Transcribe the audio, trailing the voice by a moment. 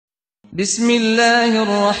بسم الله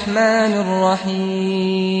الرحمن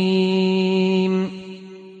الرحيم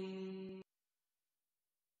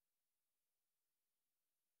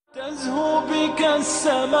تزهو بك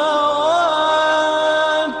السماوات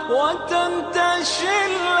وتنتشي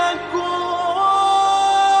الأكوان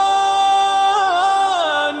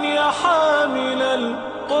يا حامل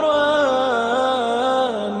القرآن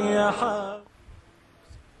يا حامل.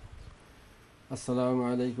 السلام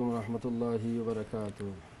عليكم ورحمة الله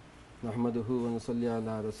وبركاته. نحمده ونصلي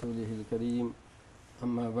على رسوله الكريم.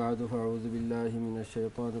 أما بعد فأعوذ بالله من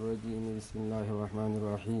الشيطان الرجيم. بسم الله الرحمن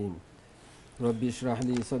الرحيم. ربي اشرح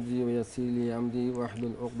لي صدري ويسر لي أمري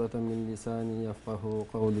واحلل عقدة من لساني يفقهوا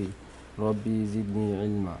قولي ربي زدني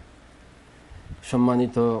علما.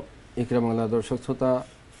 সম্মানিত ইকরা বাংলা দর্শক শ্রোতা,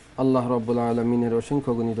 আল্লাহ রব্বুল আলমিনের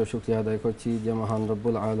অসংখ্য গণিত শুকরিয়া আদায় করছি যে মহান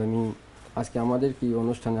রব্বুল আলমিন আজকে আমাদেরকে এই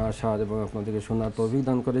অনুষ্ঠানে আসার এবং আপনাদেরকে শোনার তৌফিক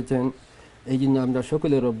দান করেছেন। এই জন্য আমরা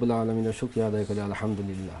সকলে রব্বুল আলমিনের শুকরিয়া আদায় করি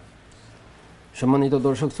আলহামদুলিল্লাহ। সম্মানিত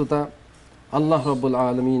দর্শক শ্রোতা, আল্লাহ রব্বুল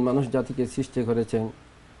আলমিন মানুষ জাতিকে সৃষ্টি করেছেন।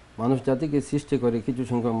 মানুষ জাতিকে সৃষ্টি করে কিছু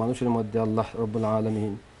সংখ্যক মানুষের মধ্যে আল্লাহ রব্বুল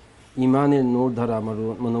আলমিন ইমানের নূর দ্বারা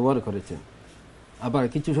মনোবর করেছেন। আবার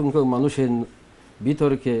কিছু সংখ্যক মানুষের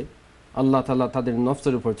ভিতরকে আল্লাহ তাআলা তাদের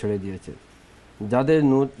নফসের উপর ছেড়ে দিয়েছে।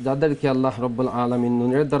 যাদেরকে আল্লাহ রব্বুল আলমিন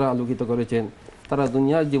নূরের দ্বারা আলোকিত করেছেন, তারা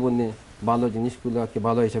দুনিয়ার জীবনে ভালো জিনিসগুলোকে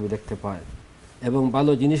ভালো হিসাবে দেখতে পায় এবং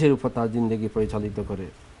ভালো জিনিসের উপর তার জিন্দগি পরিচালিত করে।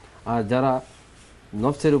 আর যারা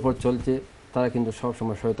নফসের উপর চলছে তারা কিন্তু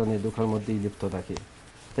সবসময় শয়তানের দুঃখের মধ্যেই লিপ্ত থাকে।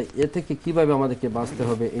 তাই এ থেকে কীভাবে আমাদেরকে বাঁচতে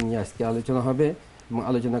হবে এই নিয়ে আজকে আলোচনা হবে এবং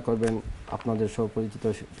আলোচনা করবেন আপনাদের সুপরিচিত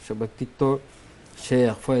ব্যক্তিত্ব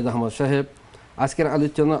শেখ ফয়েজ আহমদ সাহেব। আজকের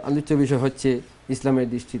আলোচ্য বিষয় হচ্ছে ইসলামের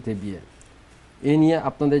দৃষ্টিতে বিয়ে। এই নিয়ে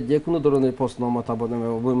আপনাদের যে কোনো ধরনের প্রশ্ন, মতামত এবং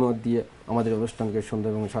অভিমত দিয়ে আমাদের অনুষ্ঠানকে সুন্দর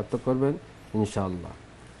এবং সার্থক করবেন ইনশাআল্লাহ।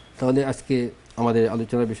 তাহলে আজকে আমাদের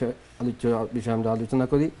আলোচ্য বিষয়ে আমরা আলোচনা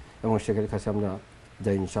করি এবং শেখের কাছে আমরা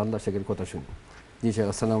যাই ইনশাআল্লাহ, শেখের কথা শুনি। জি শেখ,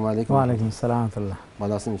 আসসালামু আলাইকুম। ওয়ালাইকুম আসসালাম।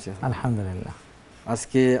 ভালো আছেন শেখ? আলহামদুলিল্লাহ।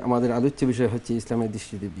 আজকে আমাদের আলোচ্য বিষয় হচ্ছে ইসলামের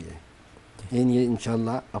দৃষ্টিতে বিয়ে। এই নিয়ে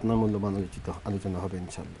ইনশাআল্লাহ আপনার মূল্যবান আলোচনা হবে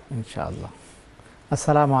ইনশাআল্লাহ।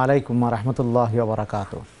 আসসালামু আলাইকুম ওয়া রাহমাতুল্লাহি ওয়া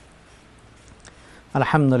বারাকাতুহু।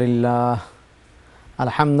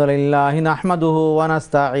 আলহামদুলিল্লাহ নাহমাদুহু ওয়া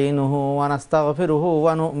নাস্তাঈনুহু ওয়া নাস্তাগফিরুহু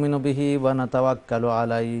ওয়া নু'মিনু বিহি ওয়া নাতাওয়াক্কালু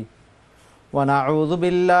আলাইহি ওয়া নাউযু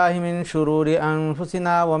বিল্লাহি মিন শুরুরি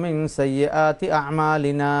আনফুসিনা ওয়া মিন সাইয়্যাতি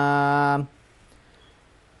আ'মালিনা।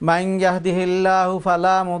 মান ইয়াহদিহিল্লাহু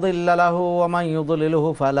ফালা মুদিল্লা লাহু ওয়া মান ইউদ্লিলহু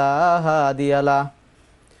ফালা হাদিয়া লাহু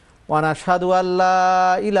ওয়া নাশহাদু আল্লা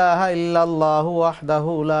ইলাহা ইল্লাল্লাহু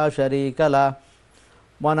ওয়াহদাহু লা শারীকা লাহু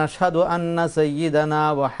ওয়া নাশহাদু আন্না সাইয়্যিদানা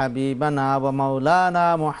ওয়া হাবিবানা ওয়া মাওলানা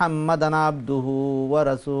মুহাম্মাদান আবদুহু ওয়া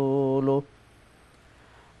রাসূলুহু।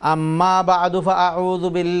 আম্মা বা'দু ফাআউযু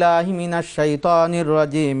বিল্লাহি মিনাশ শাইতানির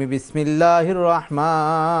রাজীম। বিসমিল্লাহির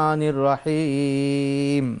রাহমানির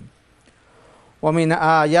রাহিম। ওয়া মিন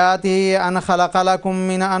আয়াতিহি আন খালাকা লাকুম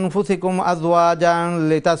মিন আনফুসিকুম আজওয়াজান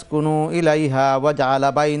লিতাসকুনু ইলাইহা ওয়া জা'আলা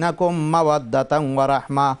বাইনাকুম মাওয়াদ্দাতান ওয়া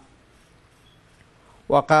রাহমাহ।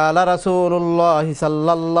 ওয়া ক্বালা রাসূলুল্লাহি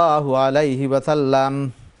সাল্লাল্লাহু আলাইহি ওয়া সাল্লাম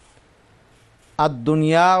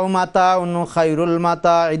আদ-দুনিয়া মাতাউন খায়রুল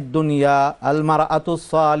মাতা'id দুনিয়া আল মারআতুস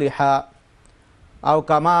সালিহা আও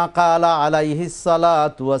কামা ক্বালা আলাইহিস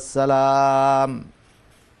সালাতু ওয়াস সালাম।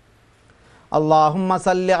 আল্লাহুম্মা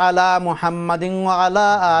সাল্লি আলা মুহাম্মাদিন ওয়া আলা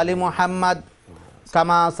আলি মুহাম্মাদ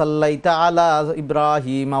কামা সাল্লাইতা আলা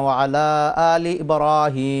ইব্রাহিম ওয়া আলা আলি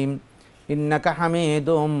ইব্রাহিম ইন্নাকা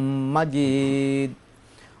হামিদুম মাজিদ।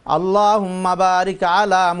 আল্লাহুম্মা বারিক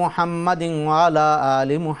আলা মুহাম্মাদিন ওয়া আলা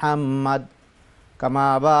আলি মুহাম্মাদ কামা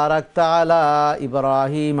বারাকতা আলা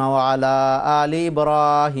ইব্রাহিম ওয়া আলা আলি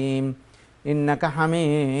ইব্রাহিম ইন্নাকা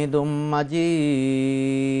হামিদুম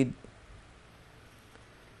মাজিদ।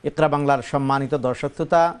 ইকরা বাংলার সম্মানিত দর্শক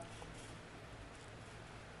শ্রোতা,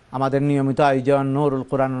 আমাদের নিয়মিত আয়োজন নুরুল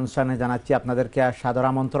কোরআন অনুষ্ঠানে জানাচ্ছি আপনাদেরকে সাদর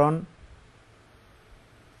আমন্ত্রণ।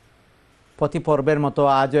 প্রতি পর্বের মতো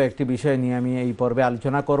আজও একটি বিষয় নিয়ে আমি এই পর্বে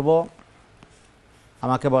আলোচনা করব।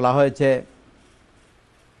 আমাকে বলা হয়েছে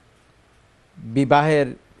বিবাহের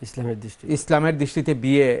ইসলামের দৃষ্টিতে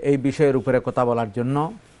বিয়ে এই বিষয়ের উপরে কথা বলার জন্য।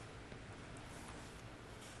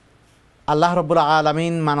 আল্লাহ রব্বুল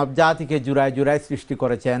আলামিন মানব জাতিকে জুড়ায় জুড়ায় সৃষ্টি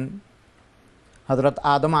করেছেন। হযরত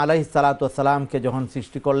আদম আলাইহিস সালাতু ওয়াস সালামকে যখন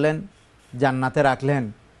সৃষ্টি করলেন, জান্নাতে রাখলেন,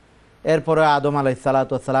 এরপরে আদম আলাইহিস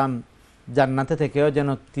সালাতু ওয়াস সালাম জান্নাতে থেকেও যেন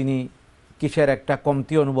তিনি কিসের একটা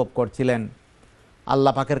কমতি অনুভব করছিলেন।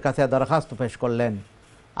 আল্লাহ পাকের কাছে দরখাস্ত পেশ করলেন।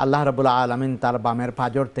 আল্লাহ রব্বুল আলামিন তার বামের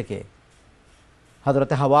পাঁজর থেকে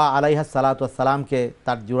হযরত হাওয়া আলাইহিস সালাতু ওয়াস সালামকে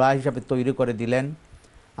তার জোড়া হিসাবে তৈরি করে দিলেন।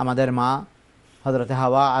 আমাদের মা হযরতে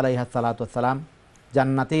হাওয়া আলাইহিস সালাতু ওয়াস সালাম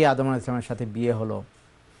জান্নাতেই আদম আলাইহিস সালামের সাথে বিয়ে হলো।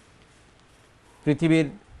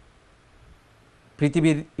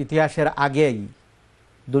 পৃথিবীর ইতিহাসের আগেই,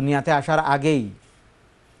 দুনিয়াতে আসার আগেই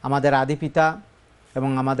আমাদের আদি পিতা এবং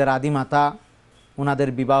আমাদের আদি মাতা, ওনাদের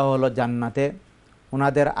বিবাহ হলো জান্নাতে,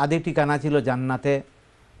 ওনাদের আদি ঠিকানা ছিল জান্নাতে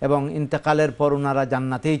এবং ইন্তেকালের পর ওনারা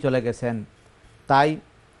জান্নাতেই চলে গেছেন। তাই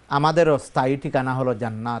আমাদেরও স্থায়ী ঠিকানা হলো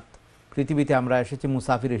জান্নাত। পৃথিবীতে আমরা এসেছি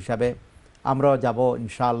মুসাফির হিসাবে, আমরাও যাব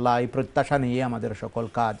ইনশাআল্লাহ। এই প্রত্যাশা নিয়ে আমাদের সকল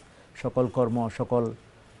কাজ, সকল কর্ম,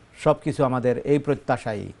 সব কিছু আমাদের এই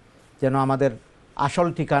প্রত্যাশাই যেন আমাদের আসল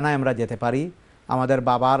ঠিকানায় আমরা যেতে পারি। আমাদের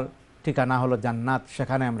বাবার ঠিকানা হলো জান্নাত,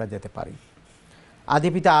 সেখানে আমরা যেতে পারি।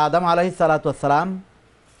 আদিপিতা আদম আলাইহিস সালাতু ওয়াস সালাম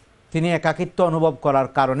তিনি একাকিত্ব অনুভব করার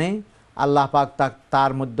কারণে আল্লাহ পাক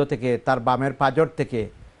তার মধ্য থেকে, তার বামের পাঁজর থেকে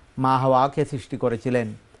মা হাওয়াকে সৃষ্টি করেছিলেন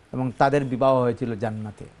এবং তাদের বিবাহ হয়েছিল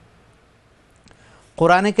জান্নাতে।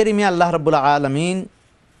 কোরআনে কারীমে আল্লাহ রাব্বুল আলামিন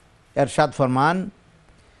এরশাদ ফরমান,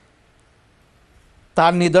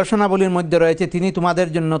 তার নিদর্শনাবলীর মধ্যে রয়েছে তিনি তোমাদের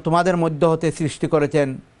জন্য তোমাদের মধ্য হতে সৃষ্টি করেছেন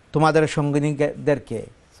তোমাদের সঙ্গিনীদেরকে।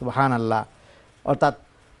 সুবহানাল্লাহ। অর্থাৎ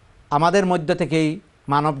আমাদের মধ্য থেকেই,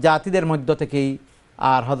 মানব জাতিদের মধ্য থেকেই,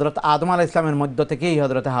 আর হযরত আদম আলাইহিস সালামের মধ্য থেকেই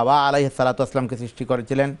হযরত হাওয়া আলাইহিস সালাতু ওয়াস সালামকে সৃষ্টি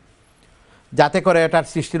করেছিলেন, যাতে করে এটার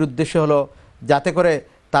সৃষ্টির উদ্দেশ্য হলো যাতে করে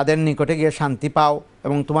তাদের নিকটে গিয়ে শান্তি পাও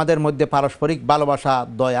এবং তোমাদের মধ্যে পারস্পরিক ভালোবাসা,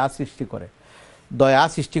 দয়া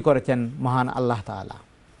সৃষ্টি করেছেন মহান আল্লাহ তাআলা।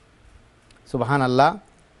 সুবহানাল্লাহ।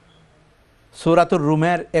 সূরাতুর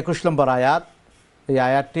রুমের 21 নম্বর আয়াত, এই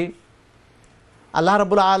আয়াতটি আল্লাহ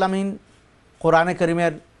রাব্বুল আলামিন কোরআনে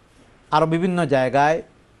কারীমের আরও বিভিন্ন জায়গায়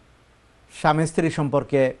স্বামী স্ত্রী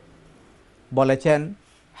সম্পর্কে বলেছেন।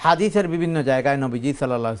 হাদিসের বিভিন্ন জায়গায় নবীজি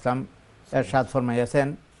সাল্লাল্লাহু আলাইহি ওয়াসাল্লাম এরশাদ ফরমাইয়াছেন।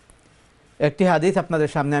 একটি হাদিস আপনাদের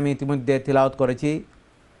সামনে আমি ইতিমধ্যে তিলাওয়াত করেছি।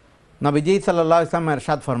 নবীজি সাল্লাল্লাহু আলাইহি ওয়াসাল্লাম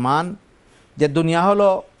এরশাদ ফরমান যে দুনিয়া হলো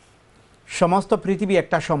সমস্ত পৃথিবী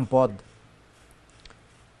একটা সম্পদ,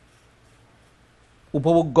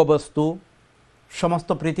 উপভোগ্য বস্তু, সমস্ত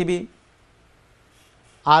পৃথিবী।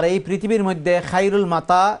 আর এই পৃথিবীর মধ্যে খায়রুল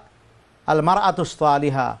মাতা আল মারআতুস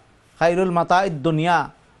সালিহা, খায়রুল মাতা দুনিয়া,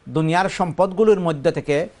 দুনিয়ার সম্পদগুলোর মধ্যে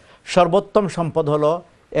থেকে সর্বোত্তম সম্পদ হলো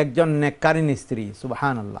একজন নেককারিনী স্ত্রী।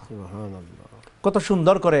 সুবহানাল্লাহ। কত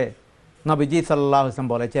সুন্দর করে নবীজি সাল্লাল্লাহু আলাইহি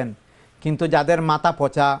ওয়াসাল্লাম বলেছেন। কিন্তু যাদের মাথা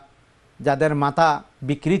পচা, যাদের মাথা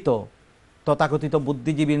বিকৃত, তথাকথিত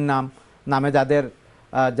বুদ্ধিজীবীর নামে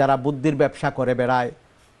যারা বুদ্ধির ব্যবসা করে বেড়ায়,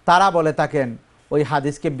 তারা বলে থাকেন, ওই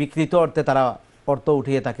হাদিসকে বিকৃত অর্থে তারা অর্থ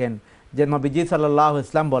উঠিয়ে থাকেন যে নবীজি সাল্লাল্লাহু আলাইহি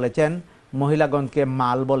ওয়াসাল্লাম বলেছেন মহিলাগণকে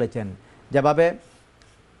মাল বলেছেন। যেভাবে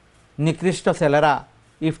নিকৃষ্ট ছেলেরা,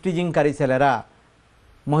 ইফটিজিংকারী ছেলেরা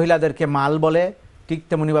মহিলাদেরকে মাল বলে, ঠিক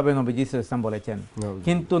তেমনিভাবে নবীজি সাল্লাল্লাহু আলাইহি ওয়াসাল্লাম বলেছেন।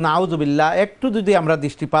 কিন্তু নাউজুবিল্লাহ, একটু যদি আমরা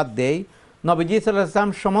দৃষ্টিপাত দেই, নবীজি সাল্লাল্লাহু আলাইহি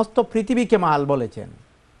ওয়াসাল্লাম সমস্ত পৃথিবীকে মাল বলেছেন।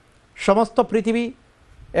 সমস্ত পৃথিবী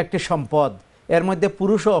একটি সম্পদ, এর মধ্যে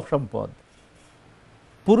পুরুষও সম্পদ।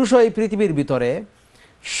 পুরুষও এই পৃথিবীর ভিতরে,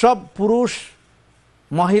 সব পুরুষ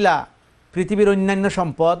মহিলা পৃথিবীর অন্যান্য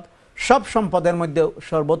সম্পদ, সব সম্পদের মধ্যে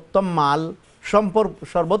সর্বোত্তম মাল,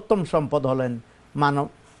 সর্বোত্তম সম্পদ হলেন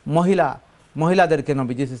মহিলাদেরকে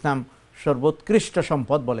নবীজি ইসলাম সর্বোৎকৃষ্ট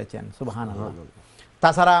সম্পদ বলেছেন। সুবহানাল্লাহ।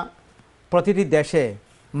 তাছাড়া প্রতিটি দেশে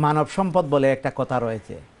মানব সম্পদ বলে একটা কথা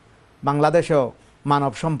রয়েছে। বাংলাদেশেও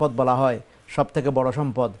মানব সম্পদ বলা হয় সবথেকে বড়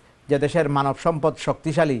সম্পদ। যে দেশের মানব সম্পদ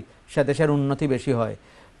শক্তিশালী, সে দেশের উন্নতি বেশি হয়।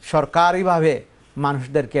 সরকারিভাবে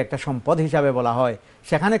মানুষদেরকে একটা সম্পদ হিসাবে বলা হয়,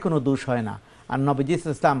 সেখানে কোনো দোষ হয় না। আর নবীজি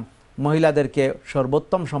ইসলাম মহিলাদেরকে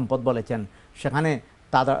সর্বোত্তম সম্পদ বলেছেন। সেখানে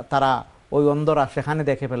তারা ওই অন্ধরা সেখানে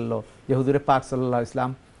দেখে ফেললো যে হুজুরে পাক সাল্লাল্লাহু আলাইহি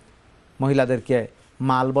ওয়াসাল্লাম মহিলাদেরকে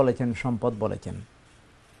মাল বলেছেন, সম্পদ বলেছেন।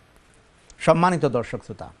 সম্মানিত দর্শক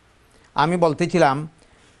শ্রোতা, আমি বলতেছিলাম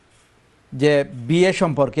যে বিয়ে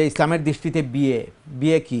সম্পর্কে, ইসলামের দৃষ্টিতে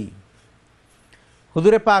বিয়ে কি?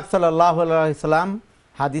 হুজুরে পাক সাল্লাল্লাহু আলাইহি ওয়াসাল্লাম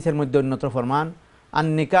হাদিসের মধ্যে অন্যত্র ফরমান, আন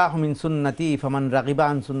নিকাহু মিন সুন্নতি ফামান রাগিবা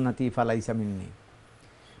আন সুন্নতি ফালাইসা মিন্নি।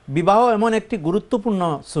 বিবাহ এমন একটি গুরুত্বপূর্ণ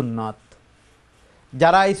সুন্নত,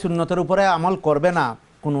 যারা এই সুন্নতের উপরে আমল করবে না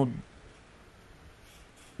কোনো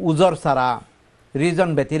উজর ছাড়া, রিজন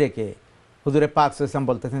ব্যতি রেখে, হুজুরে পাক সাল্লাল্লাহু আলাইহি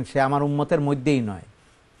ওয়াসাল্লাম বলতেছেন সে আমার উম্মতের মধ্যেই নয়।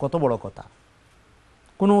 কত বড় কথা!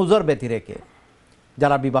 কোনো উজর ব্যতি রেখে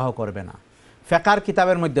যারা বিবাহ করবে না। ফিকহের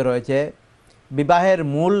কিতাবের মধ্যে রয়েছে বিবাহের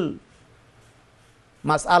মূল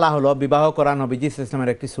মাসআলা হলো বিবাহ করা নবীজি সাল্লাল্লাহু আলাইহি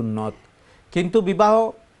ওয়াসাল্লামের একটি সুন্নত। কিন্তু বিবাহ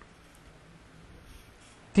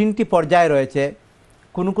তিনটি পর্যায়ে রয়েছে।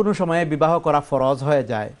 কোনো সময়ে বিবাহ করা ফরজ হয়ে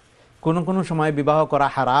যায়, কোনো সময়ে বিবাহ করা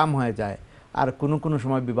হারাম হয়ে যায়, আর কোনো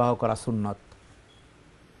সময় বিবাহ করা সুন্নত।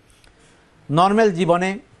 নর্মাল জীবনে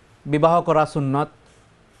বিবাহ করা সুন্নত।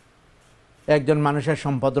 একজন মানুষের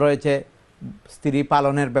সম্পদ রয়েছে, স্ত্রী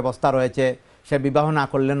পালনের ব্যবস্থা রয়েছে, সে বিবাহ না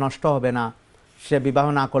করলে নষ্ট হবে না, সে বিবাহ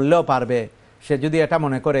না করলেও পারবে। সে যদি এটা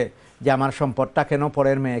মনে করে যে আমার সম্পদটা কেন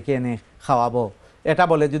পরের মেয়েকে এনে খাওয়াবো, এটা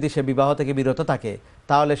বলে যদি সে বিবাহ থেকে বিরত থাকে,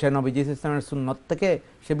 তাহলে সে নবীজি ইসলামের সুন্নত থেকে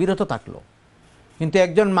সে বিরত থাকলো। কিন্তু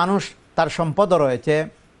একজন মানুষ তার সম্পদও রয়েছে,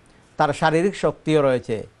 তার শারীরিক শক্তিও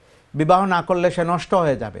রয়েছে, বিবাহ না করলে সে নষ্ট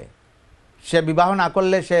হয়ে যাবে, সে বিবাহ না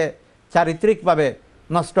করলে সে চারিত্রিকভাবে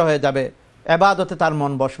নষ্ট হয়ে যাবে, ইবাদতে তার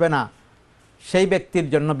মন বসবে না, সেই ব্যক্তির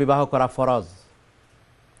জন্য বিবাহ করা ফরজ।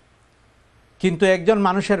 কিন্তু একজন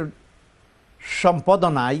মানুষের সম্পদও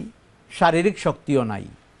নাই, শারীরিক শক্তিও নাই,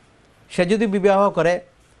 সে যদি বিবাহ করে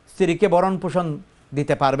স্ত্রীকে ভরণ পোষণ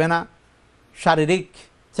দিতে পারবে না, শারীরিক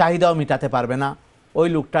চাহিদাও মেটাতে পারবে না, ওই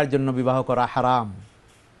লোকটার জন্য বিবাহ করা হারাম।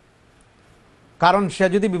 কারণ সে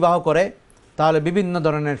যদি বিবাহ করে তাহলে বিভিন্ন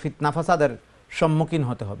ধরনের ফিতনা ফাসাদের সম্মুখীন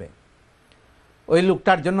হতে হবে, ওই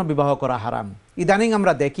লোকটার জন্য বিবাহ করা হারাম। ইদানিং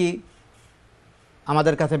আমরা দেখি,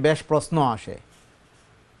 আমাদের কাছে বেশ প্রশ্ন আসে,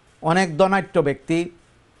 অনেক ধনাঢ্য ব্যক্তি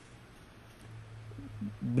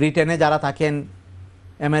ব্রিটেনে যারা থাকেন,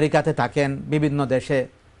 আমেরিকাতে থাকেন, বিভিন্ন দেশে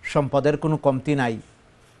সম্পদের কোনো কমতি নাই,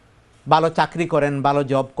 ভালো চাকরি করেন, ভালো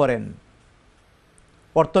জব করেন,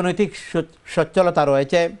 অর্থনৈতিক সচ্ছলতা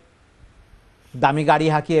রয়েছে, দামি গাড়ি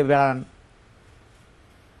হাঁকিয়ে বেড়ান,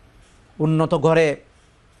 উন্নত ঘরে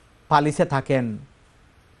পালিশে থাকেন,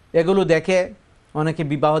 এগুলো দেখে অনেকে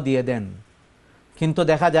বিবাহ দিয়ে দেন। কিন্তু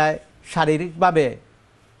দেখা যায় শারীরিকভাবে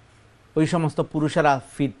ওই সমস্ত পুরুষেরা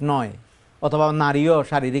ফিট নয়, অথবা নারীও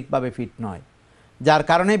শারীরিকভাবে ফিট নয়, যার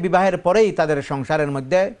কারণে বিবাহের পরেই তাদের সংসারের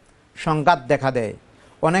মধ্যে সংঘাত দেখা দেয়।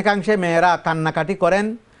 অনেকাংশে মেয়েরা কান্নাকাটি করেন,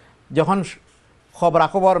 যখন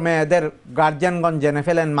খবরাখবর মেয়েদের গার্জিয়ানগণ জেনে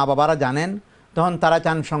ফেলেন, মা বাবারা জানেন, তখন তারা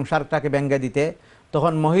চান সংসারটাকে ভেঙে দিতে।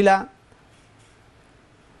 তখন মহিলা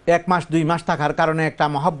 1 মাস 2 মাস থাকার কারণে একটা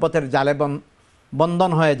মহব্বতের জালে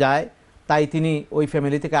বন্ধন হয়ে যায়, তাই তিনি ওই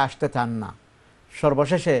ফ্যামিলি থেকে আসতে চান না।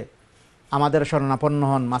 সর্বশেষে আমাদের শরণাপন্ন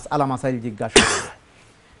হন, মাসআলা মাসাইল জিজ্ঞাসা করেন।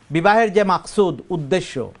 বিবাহের যে মাকসুদ,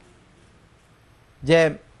 উদ্দেশ্য, যে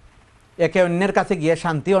একে অন্যের কাছে গিয়ে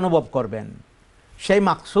শান্তি অনুভব করবেন, সেই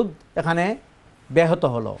মাকসুদ এখানে ব্যাহত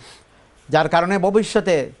হলো, যার কারণে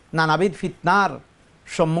ভবিষ্যতে নানাবিধ ফিতনার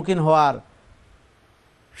সম্মুখীন হওয়ার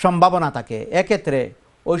সম্ভাবনা থাকে। এক্ষেত্রে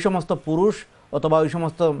ওই সমস্ত পুরুষ অথবা ওই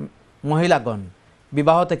সমস্ত মহিলাগণ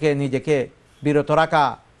বিবাহ থেকে নিজেকে বিরত রাখা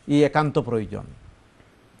একান্ত প্রয়োজন।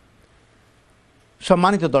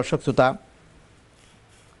 সম্মানিত দর্শক শ্রোতা,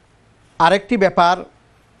 আরেকটি ব্যাপার,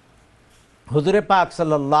 হুজুরে পাক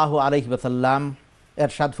সাল্লাল্লাহু আলাইহি ওয়াসাল্লাম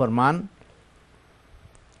এরশাদ ফরমান,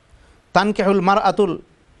 তানকিহুল মারআতুল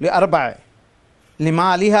লিআরবা'i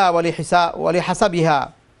লিমালিহা ওয়া লিহাসাবিহা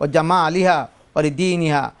ওয়া জামালিহা ওয়া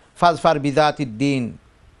লিদীনিহা ফাজফার বিযাতিদ-দীন।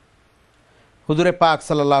 হুজুরে পাক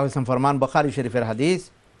সাল্লাল্লাহু আলাইহি ওয়াসাল্লাম ফরমান, বুখারী শরীফের হাদিস,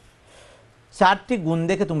 4টি গুণ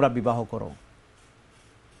দেখে তোমরা বিবাহ করো।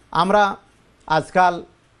 আমরা আজকাল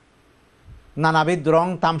নানাবিধ রং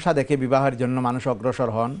তামসা দেখে বিবাহের জন্য মানুষ অগ্রসর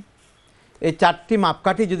হন। এই 4টি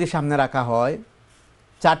মাপকাঠি যদি সামনে রাখা হয়,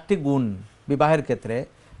 4টি গুণ বিবাহের ক্ষেত্রে,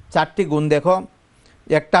 4টি গুণ দেখো।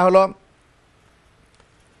 একটা হলো,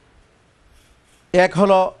 এক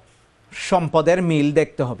হলো সম্পদের মিল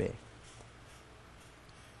দেখতে হবে।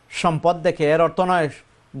 সম্পদ দেখে, এর অর্থ নয়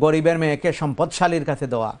গরিবের মেয়েকে সম্পদশালীর কাছে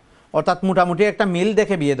দেওয়া, অর্থাৎ মোটামুটি একটা মিল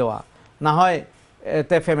দেখে বিয়ে দেওয়া, না হয়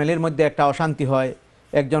এতে ফ্যামিলির মধ্যে একটা অশান্তি হয়।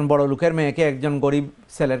 একজন বড় লোকের মেয়েকে একজন গরিব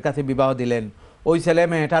ছেলের কাছে বিবাহ দিলেন, ওই ছেলে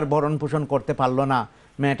মেয়েটার ভরণ পোষণ করতে পারলো না,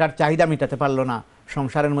 মেয়েটার চাহিদা মেটাতে পারলো না,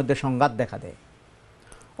 সংসারের মধ্যে সংঘাত দেখা দেয়।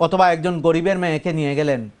 অথবা একজন গরিবের মেয়েকে নিয়ে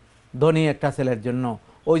গেলেন ধনী একটা ছেলের জন্য,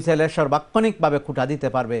 ওই ছেলের সর্বাক্ষণিকভাবে খুঁটা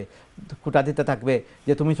দিতে থাকবে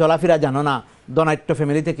যে তুমি চলাফেরা জানো না, ধনাঢ্য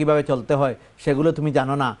ফ্যামিলিতে কিভাবে চলতে হয় সেগুলো তুমি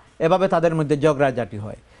জানো না, এভাবে তাদের মধ্যে ঝগড়াঝাটি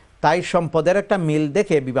হয়। তাই সম্পদের একটা মিল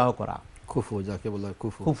দেখে বিবাহ করা, কুফু যাকে বলা হয়,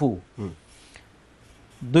 কুফু।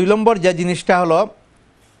 2 নম্বর যে জিনিসটা হলো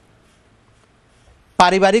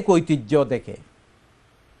পারিবারিক ঐতিহ্য দেখে।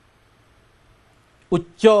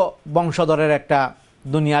 উচ্চ বংশধরের একটা,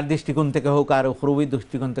 দুনিয়ার দৃষ্টিকোণ থেকে হোক আর উখরুবি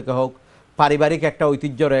দৃষ্টিকোণ থেকে হোক, পারিবারিক একটা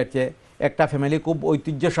ঐতিহ্য রয়েছে। একটা ফ্যামিলি খুব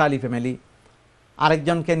ঐতিহ্যশালী ফ্যামিলি,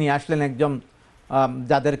 আরেকজনকে নিয়ে আসলেন একজন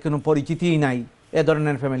যাদের কোনো পরিচিতিই নাই, এ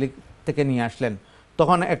ধরনের ফ্যামিলি থেকে নিয়ে আসলেন,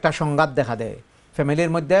 তখন একটা সংঘাত দেখা দেয়,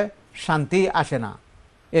 ফ্যামিলির মধ্যে শান্তি আসে না,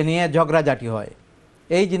 এ নিয়ে ঝগড়াঝাটি হয়।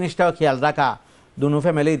 এই জিনিসটাও খেয়াল রাখা, দুনো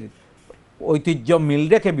ফ্যামিলির ঐতিহ্য মিল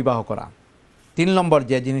রেখে বিবাহ করা। 3 নম্বর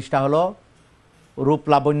যে জিনিসটা হলো রূপ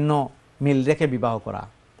লাবণ্য মিল রেখে বিবাহ করা।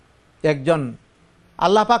 একজন,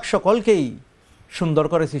 আল্লাহ পাক সকলকেই সুন্দর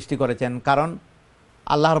করে সৃষ্টি করেছেন, কারণ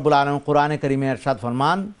আল্লাহ রাব্বুল আলামিন কোরআনে কারীমে ইরশাদ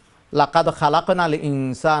ফরমান, লাকাদ খালাকনাল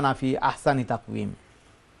ইনসানা ফি আহসানি তাকওয়িম।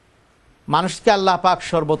 মানুষকে আল্লাহ পাক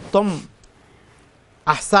সর্বোত্তম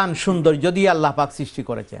আহসান সৌন্দর্য দিয়ে আল্লাহ পাক সৃষ্টি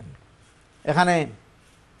করেছেন, এখানে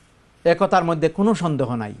একতার মধ্যে কোনো সন্দেহ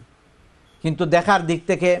নাই। কিন্তু দেখার দিক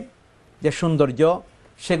থেকে যে সৌন্দর্য,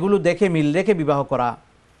 সেগুলো দেখে মিল রেখে বিবাহ করা,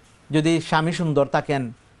 যদি স্বামী সুন্দর থাকেন,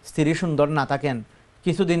 স্ত্রী সুন্দর না থাকেন,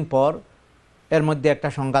 কিছুদিন পর এর মধ্যে একটা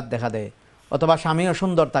সংঘাত দেখা দেয়। অথবা স্বামীও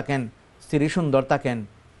সুন্দর থাকেন, স্ত্রী সুন্দর থাকেন,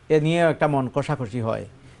 এ নিয়েও একটা মন কষাকষি হয়।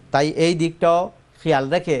 তাই এই দিকটাও খেয়াল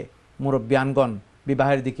রেখে মুরব্বিয়ানগণ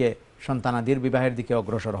বিবাহের দিকে, সন্তানাদির বিবাহের দিকে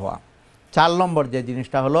অগ্রসর হওয়া। 4 নম্বর যে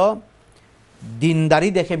জিনিসটা হলো দিনদারি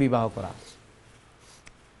দেখে বিবাহ করা।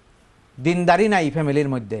 দিনদারি নাই ফ্যামিলির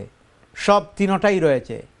মধ্যে, সব তিনটাই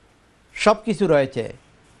রয়েছে, সব কিছু রয়েছে,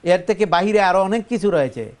 এর থেকে বাহিরে আরও অনেক কিছু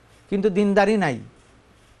রয়েছে, কিন্তু দিনদারি নাই,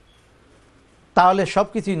 তাহলে সব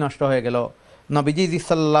কিছুই নষ্ট হয়ে গেল। নবীজি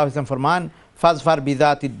সাল্লাল্লাহু আলাইহি ওয়াসাল্লাম ফরমান, ফাজফার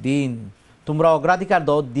বিজাতিদ্দিন, তোমরা অগ্রাধিকার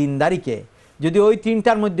দাও দিনদারিকে। যদি ওই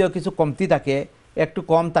তিনটার মধ্যেও কিছু কমতি থাকে, একটু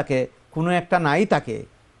কম থাকে, কোনো একটা নাই থাকে,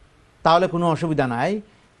 তাহলে কোনো অসুবিধা নাই।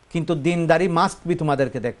 কিন্তু দিনদারি মাস্ট বি,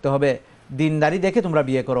 তোমাদেরকে দেখতে হবে। দিনদারি দেখে তোমরা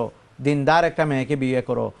বিয়ে করো, দিনদার একটা মেয়েকে বিয়ে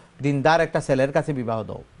করো, দিনদার একটা ছেলের কাছে বিবাহ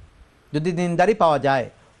দাও। যদি দিনদারি পাওয়া যায়,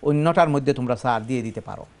 অন্যটার মধ্যে তোমরা সার দিয়ে দিতে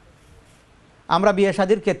পারো। আমরা বিয়ে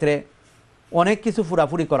শাদির ক্ষেত্রে অনেক কিছু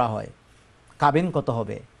ফুরাফুরি করা হয়, কাবিন কত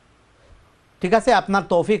হবে, ঠিক আছে, আপনার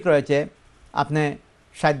তৌফিক রয়েছে, আপনি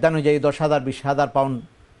সাধ্যানুযায়ী 10,000 20,000 পাউন্ড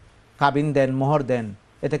কাবিন দেন, মোহর দেন,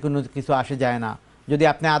 এতে কোনো কিছু আসে যায় না যদি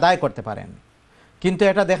আপনি আদায় করতে পারেন। কিন্তু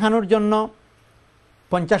এটা দেখানোর জন্য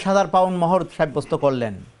 50,000 পাউন্ড মোহর সাব্যস্ত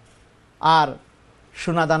করলেন, আর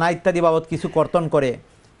সোনাদানা ইত্যাদি বাবদ কিছু কর্তন করে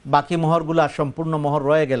বাকি মোহরগুলো সম্পূর্ণ মোহর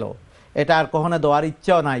রয়ে গেল, এটা আর কখনো দেওয়ার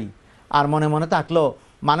ইচ্ছাও নাই। আর মনে মনে থাকলো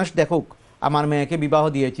মানুষ দেখুক আমার মেয়েকে বিবাহ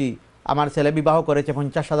দিয়েছি, আমার ছেলে বিবাহ করেছে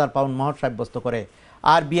 50,000 পাউন্ড মোহর সাব্যস্ত করে,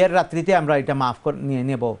 আর বিয়ের রাত্রিতে আমরা এটা মাফ করে নিয়ে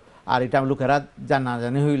নেব, আর এটা লোকেরা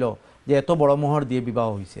জানাজানি হইল যে এত বড় মোহর দিয়ে বিবাহ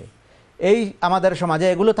হয়েছে। এই আমাদের সমাজে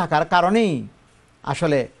এগুলো থাকার কারণেই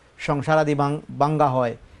আসলে সংসারাদি বাঙ্গা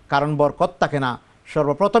হয়, কারণ বরকত থাকে না।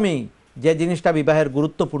 সর্বপ্রথমেই যে জিনিসটা বিবাহের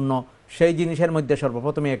গুরুত্বপূর্ণ, সেই জিনিসের মধ্যে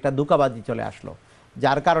সর্বপ্রথমেই একটা ধোঁকাবাজি চলে আসলো,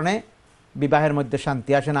 যার কারণে বিবাহের মধ্যে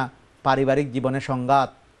শান্তি আসে না, পারিবারিক জীবনে সংঘাত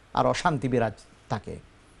আর অশান্তি বিরাজ থাকে।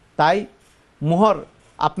 তাই মোহর,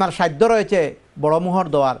 আপনার সাধ্য রয়েছে বড় মোহর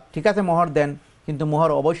দেওয়ার, ঠিক আছে মোহর দেন, কিন্তু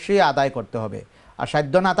মোহর অবশ্যই আদায় করতে হবে। আর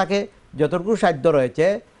সাধ্য না থাকে, যতটুকু সাধ্য রয়েছে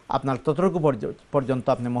আপনার ততটুকু পর্যন্ত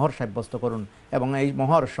আপনি মোহর সাব্যস্ত করুন, এবং এই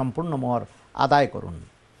মোহর সম্পূর্ণ মোহর আদায় করুন।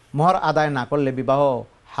 মোহর আদায় না করলে বিবাহ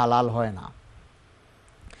হালাল হয় না।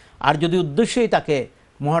 আর যদি উদ্দেশ্যই থাকে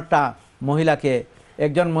মোহরটা, মহিলাকে,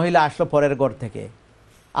 একজন মহিলা আসলো পরের ঘর থেকে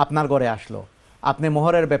আপনার ঘরে আসলো, আপনি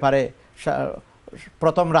মোহরের ব্যাপারে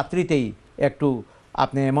প্রথম রাত্রিতেই একটু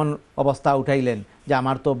আপনি এমন অবস্থা উঠাইলেন যে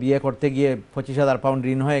আমার তো বিয়ে করতে গিয়ে 25,000 পাউন্ড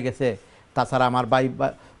ঋণ হয়ে গেছে, তাছাড়া আমার ভাই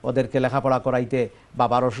ওদেরকে লেখাপড়া করাইতে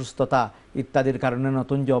বাবার অসুস্থতা ইত্যাদির কারণে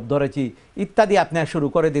নতুন জব ধরেছি ইত্যাদি, আপনি শুরু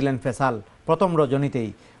করে দিলেন ফেসাল প্রথম রজনীতেই।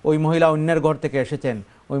 ওই মহিলা অন্যের ঘর থেকে এসেছেন,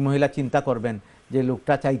 ওই মহিলা চিন্তা করবেন যে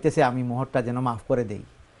লোকটা চাইতেছে আমি মোহরটা যেন মাফ করে দেই।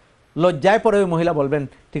 লজ্জায় পরে ওই মহিলা বলবেন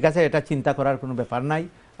ঠিক আছে এটা চিন্তা করার কোনো ব্যাপার নাই,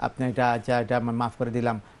 আপনি এটা আচ্ছা এটা আমি মাফ করে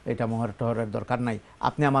দিলাম, এটা মোহর টহরের দরকার নাই,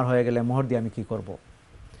 আপনি আমার হয়ে গেলে মোহর দিয়ে আমি কী করব।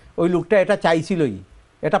 ওই লোকটা এটা চাইছিলই,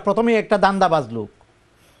 এটা প্রথমেই একটা দান্দাবাজ লোক,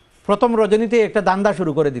 প্রথম রজনীতে একটা দান্দা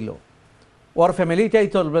শুরু করে দিল, ওর ফ্যামিলিটাই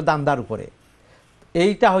চলবে দান্দার উপরে।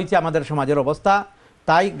 এইটা হয়েছে আমাদের সমাজের অবস্থা।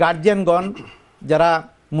 তাই গার্জিয়ানগণ, যারা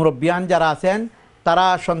মুরব্বিয়ান যারা আছেন, তারা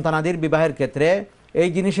সন্তানাদির বিবাহের ক্ষেত্রে এই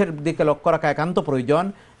জিনিসের দিকে লক্ষ্য রাখা একান্ত প্রয়োজন।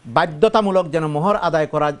 বাধ্যতামূলক যেন মোহর আদায়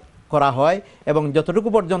করা হয়, এবং যতটুকু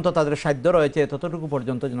পর্যন্ত তাদের সাধ্য রয়েছে ততটুকু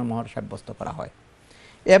পর্যন্ত যেন মোহর সাব্যস্ত করা হয়।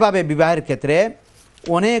 এভাবে বিবাহের ক্ষেত্রে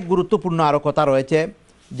অনেক গুরুত্বপূর্ণ আরও কথা রয়েছে,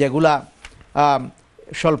 যেগুলা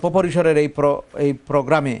স্বল্প পরিসরের এই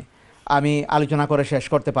প্রোগ্রামে আমি আলোচনা করে শেষ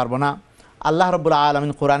করতে পারবো না। আল্লাহ রাব্বুল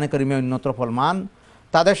আলামিন কোরআনে কারিমে অন্যত্র ফরমান,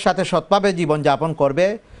 তাদের সাথে সৎভাবে জীবনযাপন করবে,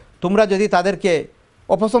 তোমরা যদি তাদেরকে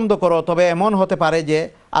অপছন্দ করো তবে এমন হতে পারে যে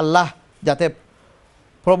আল্লাহ যাতে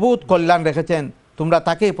প্রভূত কল্যাণ রেখেছেন তোমরা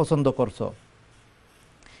তাকেই পছন্দ করছো।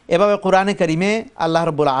 এভাবে কোরআনে কারিমে আল্লাহ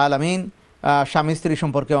রাব্বুল আলামিন স্বামী স্ত্রী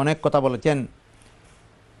সম্পর্কে অনেক কথা বলেছেন।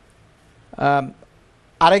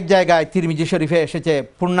 আরেক জায়গায় তিরমিজি শরীফে এসেছে,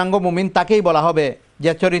 পূর্ণাঙ্গ মুমিন তাকেই বলা হবে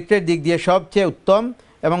যে চরিত্রের দিক দিয়ে সবচেয়ে উত্তম,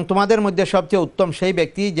 এবং তোমাদের মধ্যে সবচেয়ে উত্তম সেই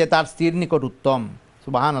ব্যক্তি যে তার স্ত্রীর নিকট উত্তম।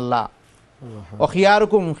 সুবহানাল্লাহ। ও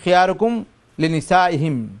খিয়ারুকুম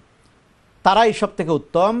লিনিসাইহিম, তারাই সব থেকে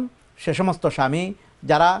উত্তম সে সমস্ত স্বামী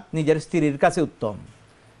যারা নিজের স্ত্রীর কাছে উত্তম।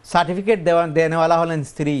 সার্টিফিকেট দেওয়ালা হলেন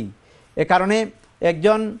স্ত্রী। এ কারণে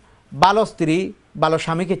একজন ভালো স্ত্রী ভালো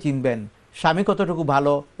স্বামীকে চিনবেন, স্বামী কতটুকু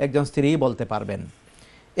ভালো একজন স্ত্রীই বলতে পারবেন।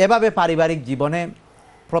 এভাবে পারিবারিক জীবনে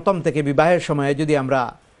প্রথম থেকে বিবাহের সময়ে যদি আমরা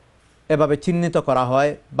এভাবে চিহ্নিত করা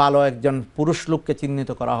হয়, ভালো একজন পুরুষ লোককে চিহ্নিত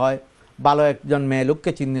করা হয়, ভালো একজন মেয়ে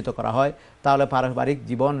লোককে চিহ্নিত করা হয়, তাহলে পারিবারিক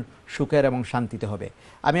জীবন সুখের এবং শান্তিতে হবে।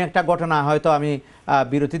 আমি একটা ঘটনা, হয়তো আমি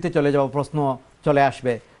বিরতিতে চলে যাব, প্রশ্ন চলে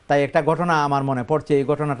আসবে, তাই একটা ঘটনা আমার মনে পড়ছে, এই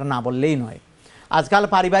ঘটনাটা না বললেই নয়। আজকাল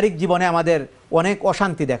পারিবারিক জীবনে আমাদের অনেক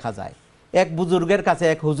অশান্তি দেখা যায়। এক বুজুর্গের কাছে,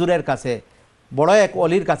 এক হুজুরের কাছে, বড় এক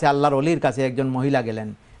অলির কাছে, আল্লাহর অলির কাছে একজন মহিলা গেলেন,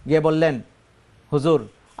 গিয়ে বললেন, হুজুর,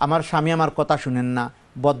 আমার স্বামী আমার কথা শুনেন না,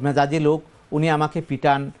 বদমেজাজি লোক, উনি আমাকে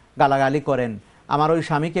পিটান, গালাগালি করেন, আমার ওই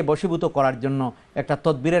স্বামীকে বশীভূত করার জন্য একটা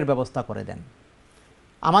তদবিরের ব্যবস্থা করে দেন।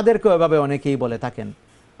 আমাদেরকেও এভাবে অনেকেই বলে থাকেন,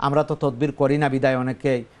 আমরা তো তদবির করি না বিদায়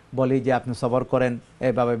অনেকেই বলি যে আপনি সবর করেন,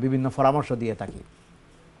 এভাবে বিভিন্ন পরামর্শ দিয়ে থাকি।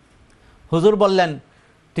 হুজুর বললেন,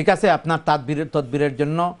 ঠিক আছে, আপনার তদবিরের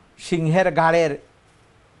জন্য সিংহের ঘাড়ের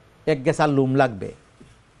এক গেছা লুম লাগবে,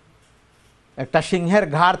 একটা সিংহের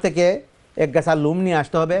ঘাড় থেকে এক গেছা লুম নিয়ে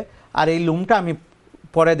আসতে হবে, আর এই লুমটা আমি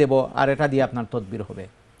পরে দেব, আর এটা দিয়ে আপনার তদবির হবে,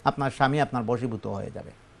 আপনার স্বামী আপনার বশীভূত হয়ে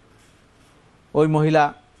যাবে। ওই মহিলা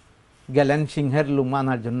গেলেন সিংহের লুম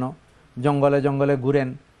আনার জন্য, জঙ্গলে জঙ্গলে ঘুরেন,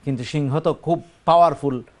 কিন্তু সিংহ তো খুব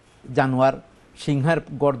পাওয়ারফুল জানোয়ার, সিংহের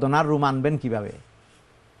গর্দনার রুম আনবেন কিভাবে?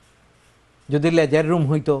 যদি লেজের রুম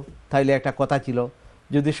হইতো তাইলে একটা কথা ছিল,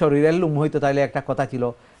 যদি শরীরের লুম হইতো তাইলে একটা কথা ছিল,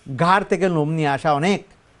 ঘাড় থেকে লুম নিয়ে আসা অনেক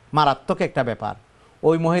মারাত্মক একটা ব্যাপার।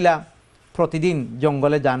 ওই মহিলা প্রতিদিন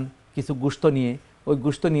জঙ্গলে যান কিছু গোশত নিয়ে, ওই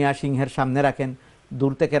গোশত নিয়ে সিংহের সামনে রাখেন,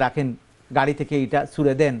 দূর থেকে রাখেন, গাড়ি থেকে এটা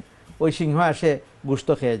ছুঁড়ে দেন, ওই সিংহ আসে গোশত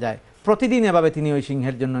খেয়ে যায়। প্রতিদিন এভাবে তিনি ওই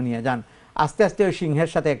সিংহের জন্য নিয়ে যান। আস্তে আস্তে ওই সিংহের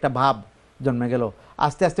সাথে একটা ভাব জন্মে গেল।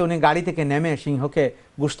 আস্তে আস্তে উনি গাড়ি থেকে নেমে সিংহকে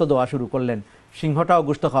গোশত দেওয়া শুরু করলেন। সিংহটাও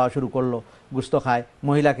গোশত খাওয়া শুরু করলো, গোশত খায়,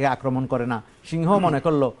 মহিলাকে আক্রমণ করে না। সিংহ মনে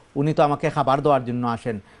করলো উনি তো আমাকে খাবার দেওয়ার জন্য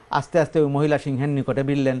আসেন। আস্তে আস্তে ওই মহিলা সিংহের নিকটে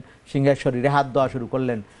ভিড়লেন, সিংহের শরীরে হাত দেওয়া শুরু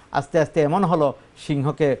করলেন। আস্তে আস্তে এমন হলো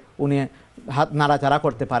সিংহকে উনি হাত নাড়াচাড়া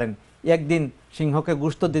করতে পারেন। একদিন সিংহকে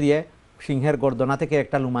গোশত দিয়ে সিংহের গর্দনা থেকে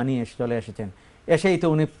একটা লুমা নিয়ে চলে এসেছেন। এসেই তো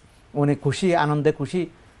উনি খুশি, আনন্দে খুশি,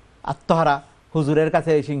 আত্মহারা, হুজুরের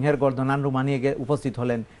কাছে এই সিংহের গর্দনার লুমা নিয়ে গিয়ে উপস্থিত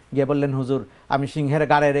হলেন। গিয়ে বললেন, হুজুর, আমি সিংহের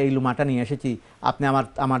গাড়ের এই লুমাটা নিয়ে এসেছি, আপনি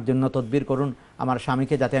আমার জন্য তদবির করুন, আমার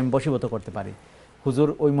স্বামীকে যাতে আমি বশীভূত করতে পারি। হুজুর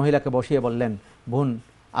ওই মহিলাকে বসিয়ে বললেন, বোন,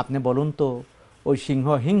 আপনি বলুন তো, ওই সিংহ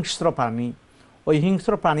হিংস্র প্রাণী, ওই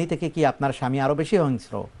হিংস্র প্রাণী থেকে কি আপনার স্বামী আরও বেশি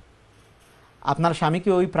হিংস্র? আপনার স্বামী কি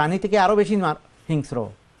ওই প্রাণী থেকে আরও বেশি হিংস্র?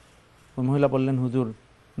 ওই মহিলা বললেন, হুজুর,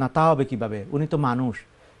 না, তা হবে কিভাবে, উনি তো মানুষ,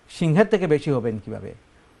 সিংহের থেকে বেশি হবেন কিভাবে?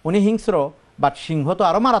 উনি হিংস্র, বাট সিংহ তো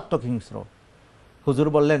আরও মারাত্মক হিংস্র। হুজুর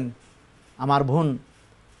বললেন, আমার বোন,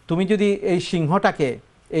 তুমি যদি এই সিংহটাকে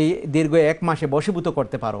এই দীর্ঘ 1 মাসে বশীভূত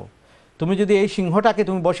করতে পারো, তুমি যদি এই সিংহটাকে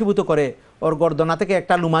তুমি বশীভূত করে ওর গর্দনা থেকে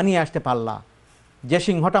একটা লুমা নিয়ে আসতে পারলা, যে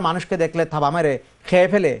সিংহটা মানুষকে দেখলে থাবা মেরে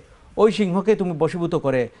খেয়ে ফেলে, ওই সিংহকে তুমি বশীভূত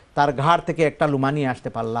করে তার ঘাড় থেকে একটা লুমা নিয়ে আসতে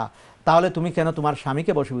পারলা, তাহলে তুমি কেন তোমার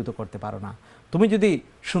স্বামীকে বশীভূত করতে পারো না? তুমি যদি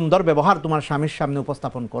সুন্দর ব্যবহার তোমার স্বামীর সামনে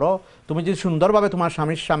উপস্থাপন করো, তুমি যদি সুন্দরভাবে তোমার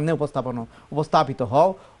স্বামীর সামনে উপস্থাপিত হও,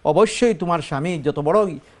 অবশ্যই তোমার স্বামী যত বড়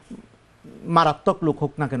মারাত্মক লোক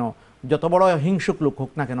হোক না কেন, যত বড় হিংসুক লোক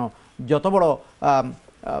হোক না কেন, যত বড়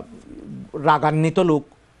রাগান্বিত লোক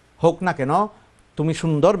হোক না কেন, তুমি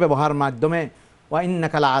সুন্দর ব্যবহার মাধ্যমে, ওয়া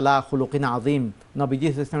ইন্নাকা লাআলা খুলুকিন আযীম, নবীজি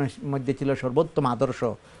ইসলামের মধ্যে ছিল সর্বোত্তম আদর্শ।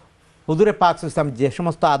 হুজুরে পাক ইসলাম যে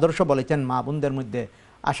সমস্ত আদর্শ বলেছেন মা বোনদের মধ্যে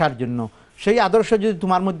আসার জন্য, সেই আদর্শ যদি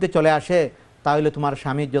তোমার মধ্যে চলে আসে, তাহলে তোমার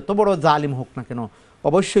স্বামী যত বড় জালিম হোক না কেন,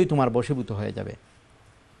 অবশ্যই তোমার বশীভূত হয়ে যাবে।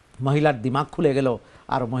 মহিলার দিমাগ খুলে গেল,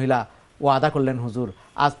 আর মহিলা ওয়াদা করলেন, হুজুর,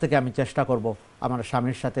 আজ থেকে আমি চেষ্টা করব আমার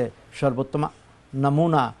স্বামীর সাথে সর্বোত্তম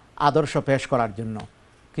নমুনা আদর্শ পেশ করার জন্য।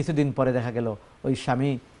 কিছুদিন পরে দেখা গেল ওই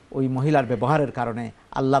স্বামী ওই মহিলার ব্যবহারের কারণে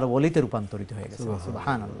আল্লাহর ওলিতে রূপান্তরিত হয়ে গেছে।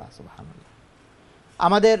 সুবহানাল্লাহ, সুবহানাল্লাহ।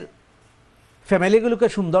 আমাদের ফ্যামিলিগুলোকে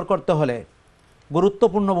সুন্দর করতে হলে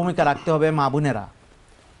গুরুত্বপূর্ণ ভূমিকা রাখতে হবে মা বোনেরা,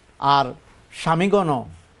 আর স্বামীগণও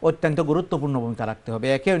অত্যন্ত গুরুত্বপূর্ণ ভূমিকা রাখতে হবে।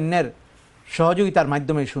 একে অন্যের সহযোগিতার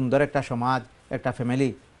মাধ্যমে সুন্দর একটা সমাজ, একটা ফ্যামিলি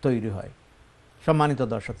তৈরি হয়। সম্মানিত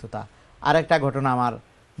দর্শক শ্রোতা, আরেকটা ঘটনা আমার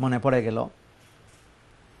মনে পড়ে গেল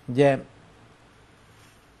যে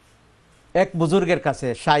এক বুজুর্গের কাছে,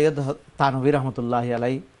 শায়দ তানভী রহমতুল্লাহ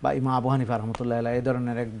আলাই বা ইমাম আবু হানিফা রহমতুল্লাহ আলাই, এই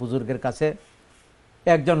ধরনের এক বুজুর্গের কাছে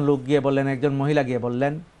একজন লোক গিয়ে বললেন, একজন মহিলা গিয়ে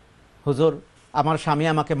বললেন, হুজুর, আমার স্বামী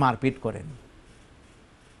আমাকে মারপিট করেন,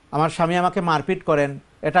 আমার স্বামী আমাকে মারপিট করেন,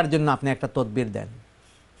 এটার জন্য আপনি একটা তদবির দেন।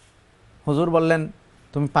 হুজুর বললেন,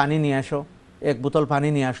 তুমি পানি নিয়ে আসো। 1 বোতল পানি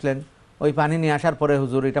নিয়ে আসলেন। ওই পানি নিয়ে আসার পরে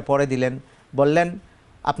হুজুর এটা পরে দিলেন। বললেন,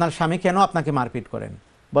 আপনার স্বামী কেন আপনাকে মারপিট করেন?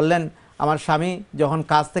 বললেন, আমার স্বামী যখন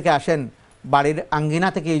কাজ থেকে আসেন, বাড়ির আঙ্গিনা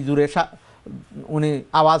থেকে এই জুড়ে উনি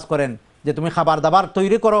আওয়াজ করেন যে তুমি খাবার দাবার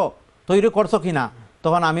তৈরি করছো কি না,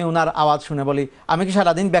 তখন আমি ওনার আওয়াজ শুনে বলি, আমি কি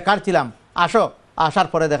সারাদিন বেকার ছিলাম? আসো, আসার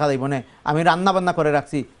পরে দেখা যাইব না, আমি রান্না বান্না করে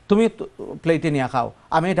রাখছি, তুমি প্লেটে নিয়ে খাও,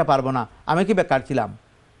 আমি এটা পারবো না, আমি কি বেকার ছিলাম?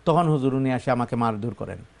 তখন হুজুর উনি এসে আমাকে মারধর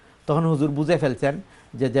করেন। তখন হুজুর বুঝে ফেলছেন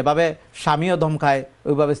যে যেভাবে স্বামীও ধমকায়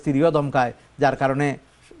ওইভাবে স্ত্রীও ধমকায়, যার কারণে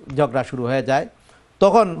ঝগড়া শুরু হয়ে যায়।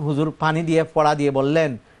 তখন হুজুর পানি দিয়ে পড়া দিয়ে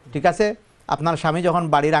বললেন, ঠিক আছে, আপনার স্বামী যখন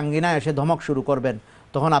বাড়ির আঙ্গিনায় এসে ধমক শুরু করবেন,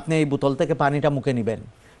 তখন আপনি এই বোতল থেকে পানিটা মুখে নেবেন।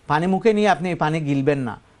 পানি মুখে নিয়ে আপনি এই পানি গিলবেন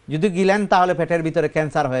না। যদি গিলেন তাহলে পেটের ভিতরে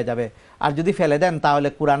ক্যান্সার হয়ে যাবে, আর যদি ফেলে দেন তাহলে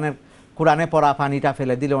কোরআনে পড়া পানিটা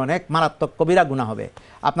ফেলে দিলে অনেক মারাত্মক কবিরা গুনাহ হবে।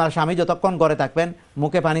 আপনার স্বামী যতক্ষণ ঘরে থাকবেন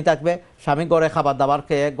মুখে পানি থাকবে, স্বামী ঘরে খাবার দাবার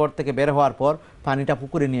খেয়ে ঘর থেকে বের হওয়ার পর পানিটা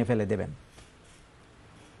পুকুরে নিয়ে ফেলে দেবেন।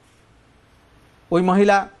 ওই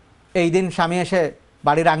মহিলা এই দিন স্বামী এসে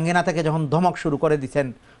বাড়ির আঙ্গিনা থেকে যখন ধমক শুরু করে দিচ্ছেন,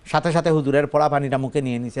 সাথে সাথে হুজুরের পড়া পানিটা মুখে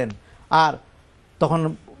নিয়ে নিছেন। আর তখন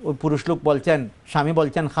ওই পুরুষ লোক বলছেন, স্বামী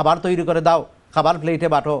বলছেন, খাবার তৈরি করে দাও, খাবার প্লেটে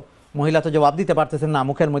বাটো। মহিলা তো জবাব দিতে পারতেছেন না,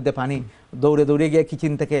 মুখের মধ্যে পানি। দৌড়ে দৌড়ে গিয়ে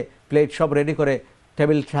কিচেন থেকে প্লেট সব রেডি করে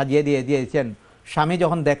টেবিল সাজিয়ে দিয়েছেন। স্বামী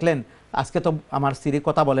যখন দেখলেন আজকে তো আমার স্ত্রী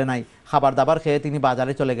কথা বলে নাই, খাবার দাবার খেয়ে তিনি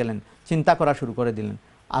বাজারে চলে গেলেন, চিন্তা করা শুরু করে দিলেন,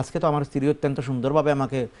 আজকে তো আমার স্ত্রী অত্যন্ত সুন্দরভাবে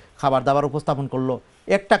আমাকে খাবার দাবার উপস্থাপন করলো,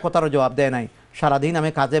 একটা কথারও জবাব দেয় নাই। সারাদিন আমি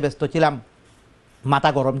কাজে ব্যস্ত ছিলাম, মাথা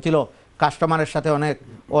গরম ছিল, কাস্টমারের সাথে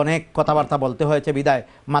অনেক কথাবার্তা বলতে হয়েছে, বিদায়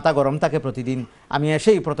মাথা গরম থাকে প্রতিদিন। আমি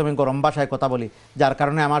এসেই প্রথমে গরম ভাষায় কথা বলি, যার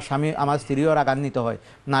কারণে আমার স্ত্রীও রাগান্বিত হয়,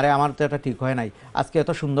 না রে আমার তো এটা ঠিক হয় নাই, আজকে এত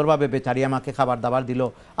সুন্দরভাবে বেচারি আমাকে খাবার দাবার দিল,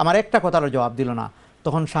 আমার একটা কথারও জবাব দিল না।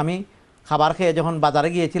 তখন স্বামী খাবার খেয়ে যখন বাজারে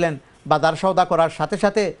গিয়েছিলেন, বাজার সওদা করার সাথে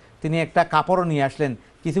সাথে তিনি একটা কাপড়ও নিয়ে আসলেন,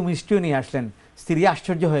 কিছু মিষ্টিও নিয়ে আসলেন। স্ত্রী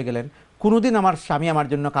আশ্চর্য হয়ে গেলেন, কোনোদিন আমার স্বামী আমার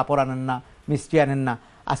জন্য কাপড় আনেন না, মিষ্টি আনেন না,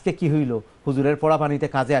 আজকে কি হইল? হুজুরের পড়া পানিতে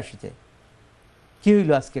কাজে আসছে। কি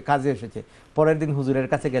হইল? আজকে কাজে এসেছে। পরের দিন হুজুরের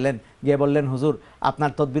কাছে গেলেন, গিয়ে বললেন, হুজুর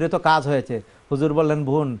আপনার তদবিরে তো কাজ হয়েছে। হুজুর বললেন,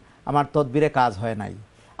 বোন আমার তদবিরে কাজ হয় নাই,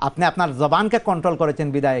 আপনি আপনার জবানকে কন্ট্রোল করেছেন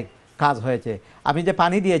বিদায় কাজ হয়েছে। আমি যে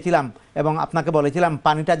পানি দিয়েছিলাম এবং আপনাকে বলেছিলাম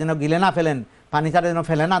পানিটা যেন গিলে না ফেলেন, পানিটা যেন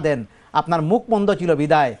ফেলে না দেন, আপনার মুখ বন্ধ ছিল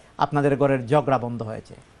বিদায় আপনাদের ঘরের ঝগড়া বন্ধ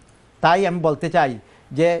হয়েছে। তাই আমি বলতে চাই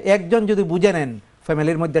যে একজন যদি বুঝে নেন,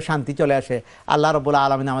 ফ্যামিলির মধ্যে শান্তি চলে আসে। আল্লাহ রাব্বুল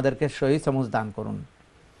আলামিন আমাদেরকে সহি সমঝ দান করুন,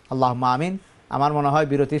 আল্লাহুম্মা আমিন। আমার মনে হয়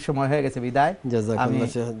বিরতির সময় হয়ে গেছে, বিদায়। জাযাকাল্লাহ,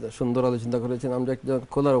 সুন্দর আলোচনা করেছেন। আমরা একটা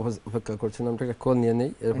কলার অপেক্ষা করছিলাম, আমরা একটা কল নিয়ে নেই,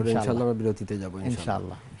 এরপরে ইনশাআল্লাহ আমরা বিরতিতে যাব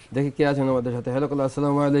ইনশাআল্লাহ। দেখি কে আছেন আমাদের সাথে। হ্যালো কলার,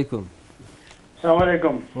 আসসালামু আলাইকুম। আসসালামু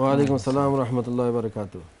আলাইকুম। ওয়া আলাইকুম আসসালাম ওয়া রাহমাতুল্লাহি ওয়া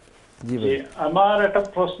বারাকাতুহু। জি ভাই, আমার একটা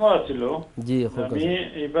প্রশ্ন ছিল। জি, আমি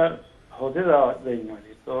এবার হজে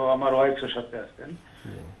যাইনি, তো আমার ওয়াইফের সাথে আছেন,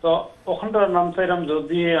 তো ওখানটার নাম চাইলাম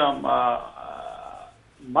যদি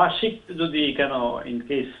মাসিক যদি কেন ইন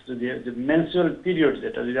কেস যদি মেনস্ট্রুয়াল পিরিয়ড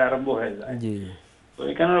যেটা যদি আরম্ভ হয়ে যায়, জি, তো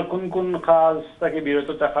এখানে কোন কোন কাজ তাকে বিরত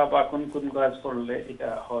থাকা বা কোন কোন কাজ করলে এটা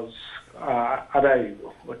হজ আদায় হইব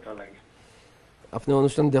ওটা লাগে। আপনি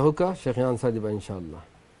অনুষ্ঠান দেখুকা শেখে আনসার দিবা ইনশাআল্লাহ।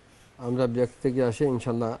 আমরা ব্যাক থেকে আসে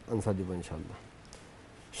ইনশাআল্লাহ আনসার দিব ইনশাআল্লাহ।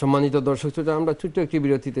 সম্মানিত দর্শক শ্রোতা, আমরা ছোট্ট একটি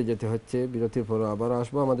বিরতিতে যেতে হচ্ছে, বিরতির পর আবার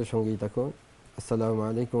আসবো, আমাদের সঙ্গেই থাকুন। আসসালামু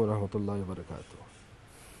আলাইকুম ওয়া রাহমাতুল্লাহি ওয়া বারাকাতুহু।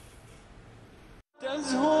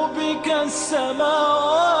 تزهو بك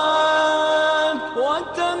السماوات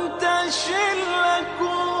وتنتشي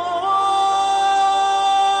الأكوان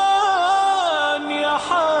يا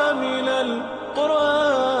حامل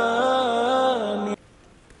القرآن.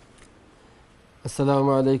 আসসালামু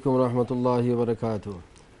আলাইকুম রহমতুল্লাহি ওয়া বারাকাতুহু।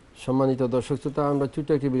 সম্মানিত দর্শক শ্রোতা, আমরা ছোট্ট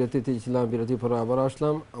একটি বিরতিতে ছিলাম, বিরতির পর আবার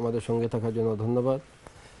আসলাম। আমাদের সঙ্গে থাকার জন্য ধন্যবাদ।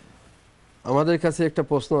 আমাদের কাছে একটা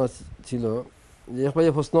প্রশ্ন ছিল, যে এক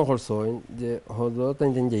ভাইয়া প্রশ্ন করছেন যে হজরত তাই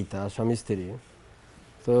যাইতা স্বামী স্ত্রী,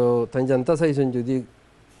 তো তাই জানতে চাইছেন যদি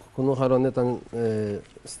কোনো কারণে তার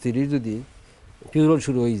স্ত্রীর যদি পিরিয়ড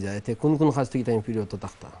শুরু হয়ে যায়, তো কোন কোন কাজ থেকে তাই পিরিয়ড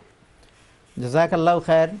থাকতা। জাযাকাল্লাহু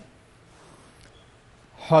খায়র।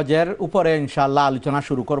 হজের উপরে ইনশাআল্লাহ আলোচনা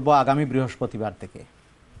শুরু করব আগামী বৃহস্পতিবার থেকে।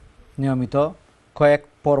 নিয়মিত কয়েক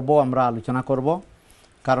পর্ব আমরা আলোচনা করব,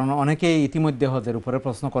 কারণ অনেকেই ইতিমধ্যে হজের উপরে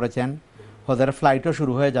প্রশ্ন করেছেন। হজের ফ্লাইটও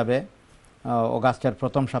শুরু হয়ে যাবে অগাস্টের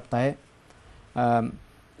প্রথম সপ্তাহে।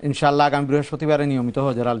 ইনশাআল্লাহ আগামী বৃহস্পতিবারে নিয়মিত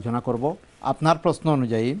হজের আলোচনা করব। আপনার প্রশ্ন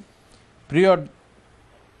অনুযায়ী পিরিয়ড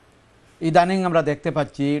ইদানিং আমরা দেখতে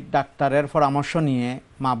পাচ্ছি ডাক্তারের পরামর্শ নিয়ে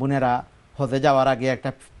মা বোনেরা হজে যাওয়ার আগে একটা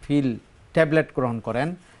ট্যাবলেট গ্রহণ করেন,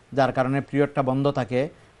 যার কারণে পিরিয়ডটা বন্ধ থাকে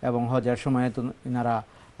এবং হজের সময়ে ইনারা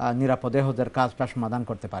নিরাপদে হজের কাজটা সমাধান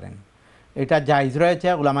করতে পারেন। এটা জায়েজ রয়েছে,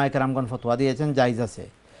 উলামায়ে কেরামগণ ফতোয়া দিয়েছেন জায়েজ আছে।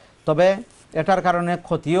 তবে এটার কারণে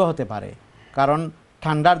ক্ষতিও হতে পারে, কারণ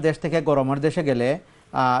ঠান্ডার দেশ থেকে গরমের দেশে গেলে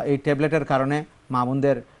এই ট্যাবলেটের কারণে মা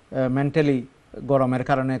বোনদের মেন্টালি গরমের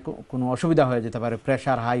কারণে কোনো অসুবিধা হয়ে যেতে পারে,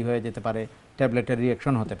 প্রেশার হাই হয়ে যেতে পারে, ট্যাবলেটের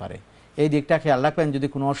রিয়াকশন হতে পারে। এই দিকটা খেয়াল রাখবেন। যদি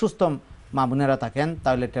কোনো অসুস্থ মা বোনেরা থাকেন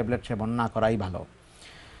তাহলে ট্যাবলেট সেবন না করাই ভালো।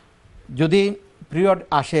 যদি পিরিয়ড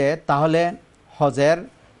আসে তাহলে হজের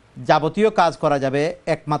যাবতীয় কাজ করা যাবে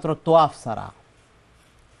একমাত্র তোয়াফ ছাড়া।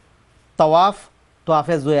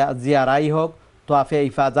 তোয়াফে জিয়ারাই হোক, তোয়াফে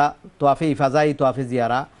ইফাজাই, তোয়াফে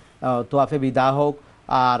জিয়ারা, তোয়াফে বিদা হোক,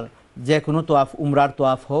 আর যে কোনো তোয়াফ, উমরার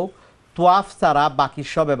তোয়াফ হোক, তোয়াফ ছাড়া বাকি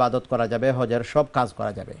সব ইবাদত করা যাবে, হজের সব কাজ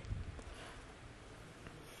করা যাবে।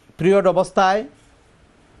 পিরিয়ড অবস্থায়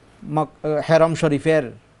হেরম শরীফের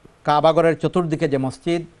কাবাগরের চতুর্দিকে যে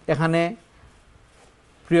মসজিদ, এখানে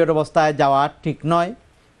পিরিয়ড অবস্থায় যাওয়া ঠিক নয়,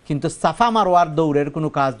 কিন্তু সাফা মারওয়ার দৌড়ের কোনো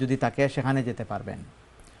কাজ যদি থাকে সেখানে যেতে পারবেন।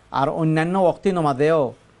 আর অন্যান্য ওয়াক্তি নমাজেও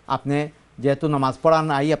আপনি যেহেতু নামাজ পড়া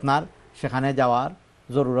নাই আপনার, সেখানে যাওয়ার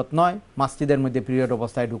জরুরত নয়। মসজিদের মধ্যে পিরিয়ড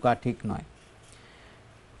অবস্থায় ঢোকা ঠিক নয়।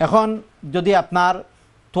 এখন যদি আপনার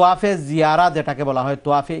তোয়াফে জিয়ারা যেটাকে বলা হয়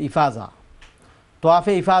তোয়াফে ইফাজা,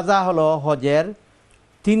 তোয়াফে ইফাজা হলো হজের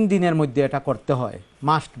 3 দিনের মধ্যে এটা করতে হয়,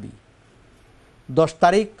 মাস্ট বি। 10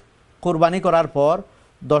 তারিখ কোরবানি করার পর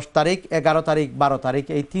 10 তারিখ, 11 তারিখ, 12 তারিখ,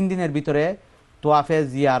 এই 3 দিনের ভিতরে তোয়াফে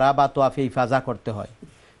জিয়ারা বা তোয়াফে ইফাজা করতে হয়।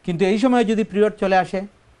 কিন্তু এই সময় যদি পিরিয়ড চলে আসে,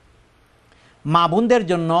 মা বোনদের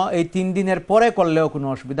জন্য এই 3 দিনের পরে করলেও কোনো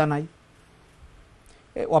অসুবিধা নাই,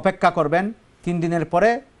 অপেক্ষা করবেন, 3 দিনের পরে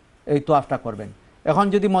এই তোয়াফটা করবেন। এখন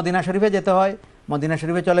যদি মদিনা শরীফে যেতে হয়, মদিনা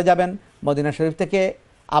শরীফে চলে যাবেন, মদিনা শরীফ থেকে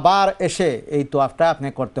আবার এসে এই তোয়াফটা আপনি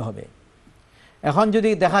করতে হবে। এখন যদি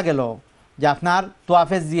দেখা গেল যে আপনার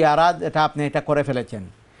তোয়াফে জিয়ারা আপনি এটা করে ফেলেছেন,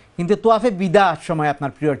 কিন্তু তোয়াফে বিদার সময়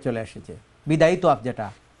আপনার পিরিয়ড চলে এসেছে, বিদায়ী তোয়াফ যেটা,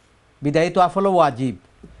 বিদায়ী তোয়াফ হলো ওয়াজিব,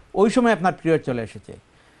 ওই সময় আপনার পিরিয়ড চলে এসেছে,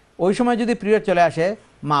 ওই সময় যদি পিরিয়ড চলে আসে,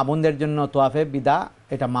 মা বোনদের জন্য তোয়াফে বিদা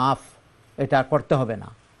এটা মাফ, এটা করতে হবে না,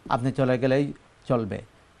 আপনি চলে গেলেই চলবে,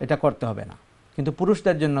 এটা করতে হবে না। কিন্তু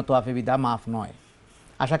পুরুষদের জন্য তোয়াফে বিদা মাফ নয়।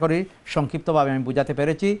 আশা করি সংক্ষিপ্তভাবে আমি বুঝাতে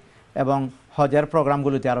পেরেছি, এবং হজের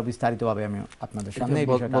প্রোগ্রামগুলোতে আরও বিস্তারিতভাবে আমি আপনাদের সামনে এই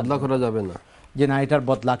বিষয়টা বদলা করা যাবে না, যে না এটার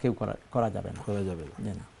বদলা কেউ করা যাবে না,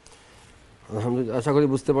 যে না। আলহামদুলিল্লাহ, আশা করি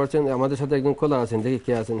বুঝতে পারছেন। আমাদের সাথে একজন খোলা আছেন, দেখি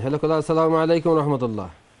কে আছেন। হ্যালো খোলা, আসসালামু আলাইকুম রহমতুল্লাহ।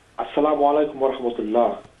 আসসালামু আলাইকুম ওয়া রাহমাতুল্লাহ।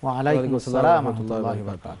 ওয়া আলাইকুম আসসালাম ওয়া রাহমাতুল্লাহি ওয়া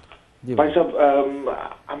বারাকাতুহু। জি ভাই সাহেব,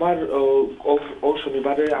 আমার ও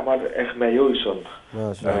শনিবারে আমার এক মেয়ে হইছেন,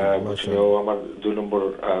 মাশাআল্লাহ, আমার 2 নম্বর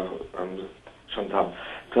সন্তান।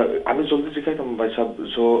 আমি জলদি জিজ্ঞাসা ভাই সাহেব,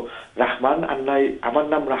 রহমান আন্নাই, আমার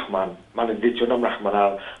নাম রহমান, মানে দ্বিতীয় নাম রহমান,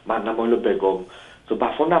 আর মার নাম হইল বেগম। তো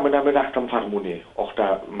বাফর নামে নামে রাখতাম ফার্মুনি ওটা,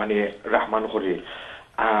 মানে রহমান করি।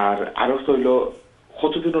 আর আরো হইল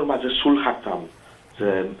কতদিনের মাঝে চুল কাটতাম, যে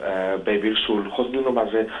বেবির চুল কতদিনের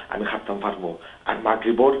মাঝে আমি কাটতাম পারবো, আর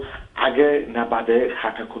মাগরিবর আগে না বাদে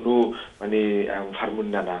হাঁটা কোনো মানে ফার্মুন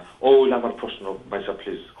না। ও হইল আমার প্রশ্ন ভাই সাহেব,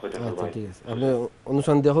 প্লিজ হইতে পারবেন? ঠিক আছে, আপনি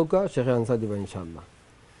অনুষ্ঠান দেখুক, শেখে আনসার দিবা ইনশাআল্লাহ।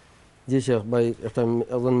 জি শেখ ভাই,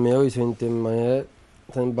 একজন মেয়ে হয়েছেন, মেয়ে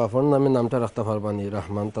বাফর নামে নামটা রাখতে পারবানি,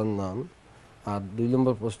 রহমান তার নাম। আর 2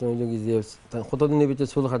 নম্বর প্রশ্ন হইল কি যে কতদিনের ভিতরে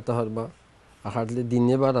চুল কাটতে পারবা, আর কাটলে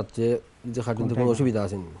দিনে বা রাত্রে যে কাটতে কোনো অসুবিধা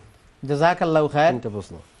আছে? জাযাকাল্লাহু খায়র।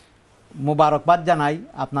 প্রশ্ন মুবারকবাদ জানাই,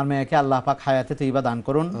 আপনার মেয়েকে আল্লাহ পাক হায়াতে তৈবা দান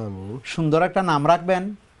করুন। সুন্দর একটা নাম রাখবেন,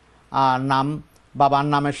 আর নাম বাবার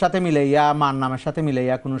নামের সাথে মিলাইয়া, মার নামের সাথে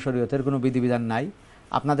মিলাইয়া কোনো শরীয়তের কোনো বিধিবিধান নাই।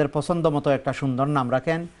 আপনাদের পছন্দ মতো একটা সুন্দর নাম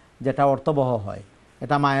রাখেন, যেটা অর্থবহ হয়।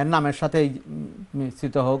 এটা মায়ের নামের সাথে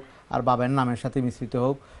মিশ্রিত হোক আর বাবার নামের সাথে মিশ্রিত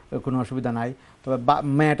হোক, কোনো অসুবিধা নাই। তবে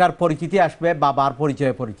মেয়েটার পরিচিতি আসবে, বাবার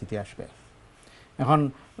পরিচিতি আসবে। এখন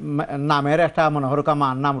নামের একটা মনে হরক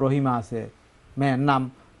মার নাম রহিমা আছে, মেয়ের নাম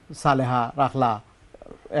সালেহা রাখলা,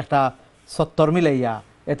 একটা 70 মিলাইয়া,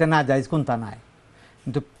 এতে না যাইজ কোনটা নাই।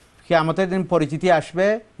 কিন্তু কিয়ামতের দিন পরিচিতি আসবে,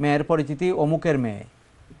 মেয়ের পরিচিতি অমুকের মেয়ে,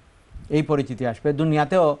 এই পরিচিতি আসবে।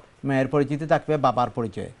 দুনিয়াতেও মেয়ের পরিচিতি থাকবে, বাবার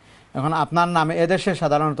পরিচয়। এখন আপনার নামে এদেশে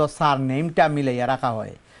সাধারণত সার নেমটা মিলাইয়া রাখা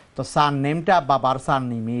হয়, তো সার নেমটা বাবার সার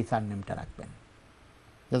নেমে এই সার নেমটা রাখবেন।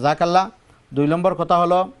 জাযাকাল্লাহ। 2 নম্বর কথা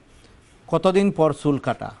হলো কতদিন পর চুল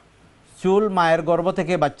কাটা। চুল মায়ের গর্ভ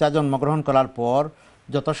থেকে বাচ্চা জন্মগ্রহণ করার পর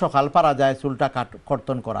যত সকাল পারা যায় চুলটা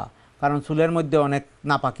কর্তন করা, কারণ চুলের মধ্যে অনেক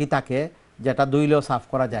নাপাকি থাকে যেটা ধুইলেও সাফ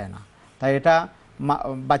করা যায় না। তাই এটা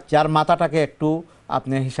বাচ্চার মাথাটাকে একটু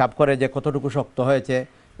আপনি হিসাব করে যে কতটুকু শক্ত হয়েছে,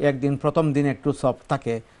 একদিন প্রথম দিন একটু সফট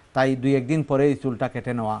থাকে, তাই 2-1 দিন পরেই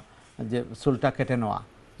চুলটা কেটে নেওয়া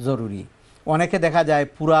জরুরি। অনেকে দেখা যায়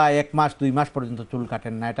পুরা 1 মাস 2 মাস পর্যন্ত চুল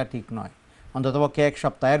কাটেন না, এটা ঠিক নয়। অন্ততপক্ষে 1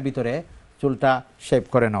 সপ্তাহের ভিতরে চুলটা শেভ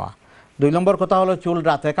করে নেওয়া। 2 নম্বর কথা হলো চুল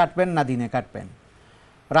রাতে কাটবেন না দিনে কাটবেন।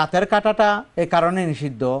 রাতের কাটাটা এই কারণে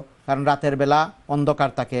নিষিদ্ধ, কারণ রাতের বেলা অন্ধকার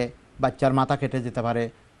থাকে, বাচ্চার মাথা কেটে যেতে পারে।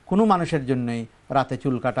 কোনো মানুষের জন্যই রাতে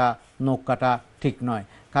চুল কাটা, নখ কাটা ঠিক নয়,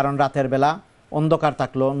 কারণ রাতের বেলা অন্ধকার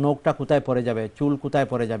থাকলেও নখটা কোথায় পড়ে যাবে, চুল কোথায়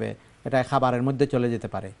পড়ে যাবে, এটা খাবারের মধ্যে চলে যেতে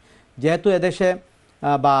পারে। যেহেতু এদেশে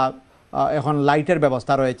বা এখন লাইটের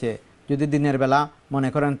ব্যবস্থা রয়েছে, যদি দিনের বেলা মনে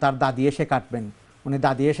করেন তার দাদি এসে কাটবেন, উনি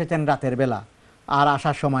দাদি এসেছেন রাতের বেলা আর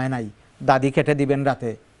আসার সময় নাই, দাদি কেটে দিবেন রাতে,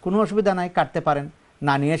 কোনো অসুবিধা নাই, কাটতে পারেন।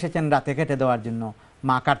 নানি এসেছেন রাতে কেটে দেওয়ার জন্য,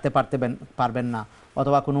 মা কাটতে পারবেন না,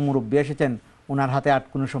 অথবা কোনো মুরব্বী এসেছেন, ওনার হাতে আর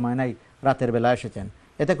কোনো সময় নাই, রাতের বেলা এসেছেন,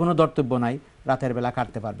 এতে কোনো ধর্তব্য নাই, রাতের বেলা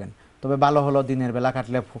কাটতে পারবেন। তবে ভালো হলো দিনের বেলা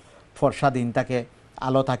কাটলে ফর্সা দিন থাকে,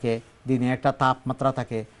 আলো থাকে, দিনে একটা তাপমাত্রা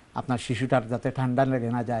থাকে, আপনার শিশুটার যাতে ঠান্ডা লেগে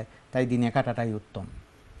না যায়, তাই দিনে কাটাটাই উত্তম।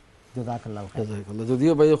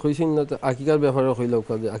 যদিও ভাই কইছেন না আকিকার ব্যাপারে কইলাও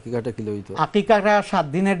কাজে আকিকাটা কি লইতো? আকিকাটা 7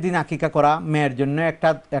 দিনের দিন আকিকা করা, মেয়ের জন্য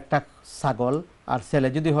একটা ছাগল, আর ছেলে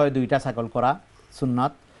যদি হয় 2টা ছাগল করা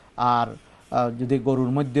সুন্নাত। আর যদি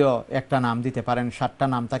গরুর মধ্যেও একটা নাম দিতে পারেন, 7টা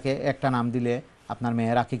নাম থাকে, একটা নাম দিলে আপনার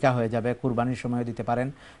মেয়ের আকিকা হয়ে যাবে। কুরবানির সময় দিতে পারেন।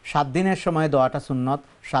 7 দিনের সময় দেওয়াটা সুন্নত।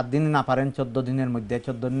 7 দিনে না পারেন 14 দিনের মধ্যে,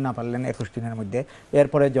 14 দিন না পারলেন 21 দিনের মধ্যে,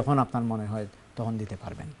 এরপরে যখন আপনার মনে হয় তখন দিতে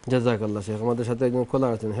পারবেন। জাযাকাল্লাহ শেখ। আমাদের সাথে একজন কলা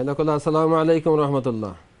আছেন। হ্যালো কলা, আসসালামু আলাইকুম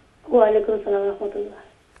রাহমাতুল্লাহ। ওয়া আলাইকুম আসসালাম রাহমাতুল্লাহ।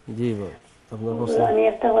 জি ভাই, আপনার প্রশ্ন? আমি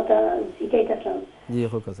একটা কথা জিজ্ঞাসা। জি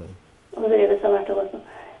হোক আছে। আমাদের এটা একটা কথা,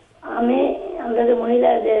 আমরা যে মহিলা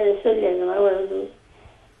যে চলে আমার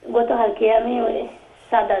গতকালকে আমি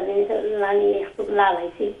সাদা জিনিস লানি একটু লাল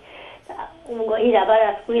হয়েছি, হিরা আবার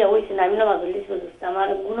আজকুইয়া হয়েছে না, আমি নমা করলেছি আমার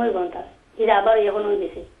গুণই ঘন্টা হিরা আবার এখন হয়ে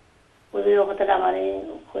গেছে, ওদের কথাটা আমার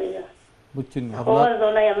হয়ে যায় বুঝছেন খবর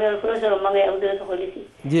জানাই। আমি ওর পুরো সরম মাগে ওদের করেছি।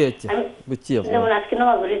 জি আচ্ছা বুঝছি। যেমন আজকে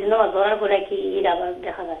নমা করেছি, নমা ধরার পরে কি হিরা আবার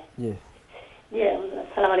দেখা যায়। জি জি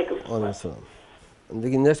আসসালামু আলাইকুম। ওয়ালাইকুম আসসালাম।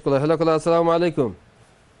 দেখি নেক্সট কলা। হ্যালো কলা, আসসালামু আলাইকুম।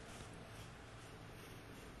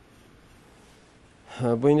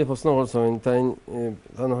 হ্যাঁ বইনে প্রশ্ন করছেন, তাই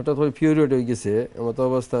হঠাৎ করে পিরিয়ড হয়ে গেছে, এমত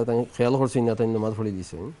অবস্থা তাই খেয়াল করছেন না, তাই নামাজ পড়ে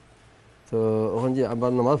দিয়েছেন। তো ওখান যে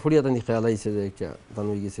আবার নামাজ পড়িয়া তাই খেয়াল আইছে যে একটা তান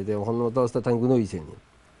হয়ে গেছে, ওখান মতো অবস্থা তাই গুণ হয়েছে।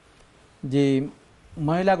 যে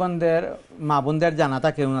মহিলাগণদের মা বোনদের জানা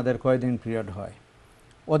থাকে ওনাদের কয়দিন পিরিয়ড হয়।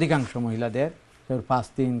 অধিকাংশ মহিলাদের কেউ 5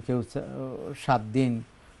 দিন, কেউ 7 দিন,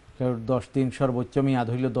 কেউ 10 দিন, সর্বোচ্চ মেয়াদ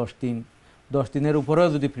হইল 10 দিন। 10 দিনের উপরেও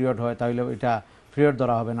যদি পিরিয়ড হয় তাহলে এটা পিরিয়ড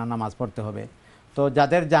ধরা হবে না, নামাজ পড়তে হবে। তো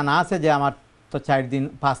যাদের জানা আছে যে আমার তো 4 দিন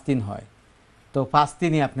 5 দিন হয়, তো 5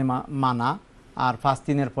 দিনই আপনি মানা, আর 5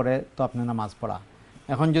 দিনের পরে তো আপনি নামাজ পড়া।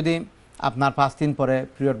 এখন যদি আপনার 5 দিন পরে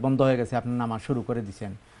পিরিয়ড বন্ধ হয়ে গেছে, আপনি নামাজ শুরু করে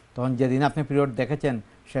দিয়েছেন, তখন যেদিন আপনি পিরিয়ড দেখেছেন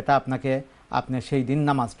সেটা আপনি সেই দিন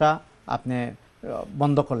নামাজটা আপনি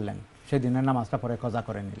বন্ধ করলেন, সেই দিনের নামাজটা পরে কজা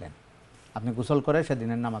করে নিলেন। আপনি গোসল করে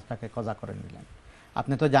সেদিনের নামাজটাকে কজা করে নিলেন।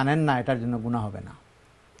 আপনি তো জানেন না, এটার জন্য গুনাহ হবে না।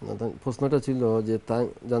 প্রশ্নটা ছিল যে তাই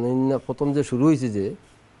জানেন না, প্রথম যে শুরু হয়েছে যে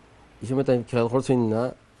এই সময় তাই খেয়াল করছেন না,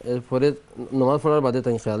 এরপরে নামাজ পড়ার বাদে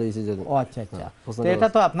তাই খেয়াল হয়েছে যে। ও আচ্ছা আচ্ছা, তো এটা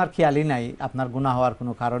তো আপনার খেয়ালই নাই, আপনার গুনাহ হওয়ার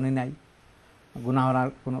কোনো কারণই নাই, গুনাহ হওয়ার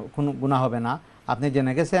কোনো গুনাহ হবে না। আপনি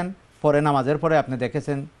জেনে গেছেন, পরে নামাজের পরে আপনি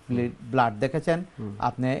দেখেছেন ব্লাড দেখেছেন,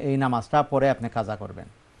 আপনি এই নামাজটা পরে আপনি কাজা করবেন।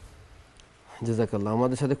 জাযাকাল্লাহ।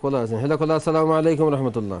 আমাদের সাথে কলা আছেন। হ্যালো কলা, আসসালামু আলাইকুম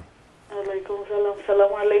রাহমাতুল্লাহ। ওয়ালাইকুম সালাম।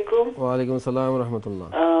 আসসালামু আলাইকুম। ওয়ালাইকুম আসসালাম রাহমাতুল্লাহ।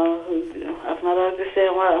 আপনারা কাছে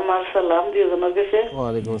আমার সালাম দুজনের কাছে।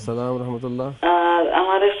 ওয়ালাইকুম আসসালাম রাহমাতুল্লাহ। আর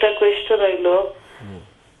আমার একটা কোয়েশ্চন হইলো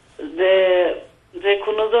যে যে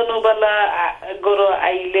কোনো জনবালা গরু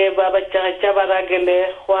আইলে বা বাচ্চা কাচ্চা বাড়া গেলে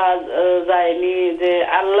খোয়া যায়নি, যে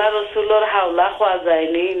আল্লাহ রসুলের হাওলা খোয়া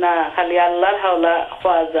যায়নি না খালি আল্লাহর হাওলা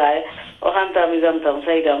খোয়া যায়, ওখানটা আমি জানতাম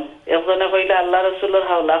চাইলাম। একজনে কইলে আল্লাহ রসুলের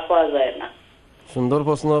হাওলা খোয়া যায় না। সুন্দর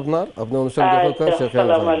প্রশ্ন আপনার, আপনি অনুষ্ঠান দেখেন।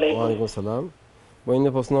 ওয়ালাইকুম সালাম। বইনে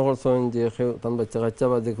প্রশ্ন করছেন যে তার বাচ্চা কাচ্চা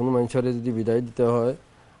বা যে কোনো মানুষের যদি বিদায় দিতে হয়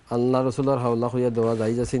আল্লাহ রসুলের হাওলা হইয়া দেওয়া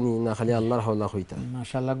যায় যাচ্ছে নি না খালি আল্লাহর হাওলা হইতা?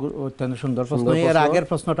 মাশাআল্লাহ, অত্যন্ত সুন্দর প্রশ্ন। এর আগের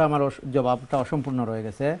প্রশ্নটা আমার জবাবটা অসম্পূর্ণ রয়ে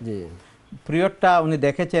গেছে। জি, পিরিয়ডটা উনি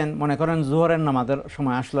দেখেছেন, মনে করেন জোহরের নামাজের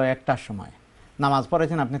সময় আসলো 1টার সময়, নামাজ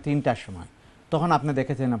পড়েছেন আপনি 3টার সময়, তখন আপনি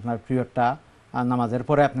দেখেছেন আপনার পিরিয়ডটা, নামাজের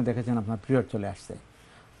পরে আপনি দেখেছেন আপনার পিরিয়ড চলে আসছে,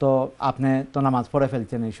 তো আপনি তো নামাজ পড়ে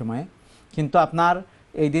ফেলছেন এই সময়ে, কিন্তু আপনার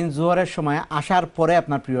এই দিন জোহরের সময় আসার পরে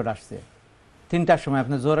আপনার পিরিয়ড আসছে 3টার সময়,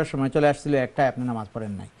 আপনি জোহরের সময় চলে আসছিল 1টায়, আপনি নামাজ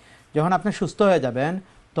পড়েন নাই। যখন আপনি সুস্থ হয়ে যাবেন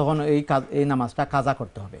তখন এই নামাজটা কাজা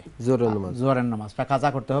করতে হবে, জোহরের নামাজটা কাজা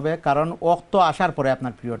করতে হবে, কারণ ওয়াক্ত আসার পরে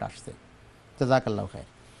আপনার পিরিয়ড আসছে। জাযাকাল্লাহু খাইর।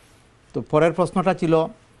 তো পরের প্রশ্নটা ছিল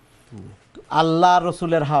আল্লাহ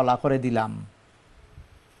রসুলের হাওলা করে দিলাম,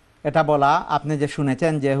 এটা বলা আপনি যে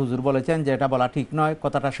শুনেছেন যে হুজুর বলেছেন যে এটা বলা ঠিক নয়,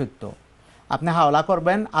 কথাটা সত্য। আপনি হাওলা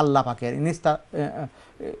করবেন আল্লাহ পাকের,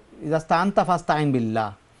 ইজাস্তাআনতা ফাস্তাইন বিল্লাহ,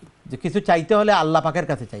 যে কিছু চাইতে হলে আল্লাহ পাকের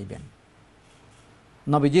কাছে চাইবেন।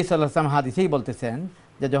 নবীজি সাল্লাল্লাহু আলাইহি ওয়াসাল্লাম হাদিসেই বলতেছেন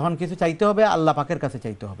যে যখন কিছু চাইতে হবে আল্লাহ পাকের কাছে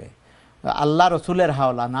চাইতে হবে। আল্লাহ রসুলের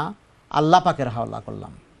হাওলা না, আল্লাহ পাকের হাওলা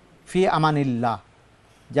করলাম। ফি আমানিল্লাহ,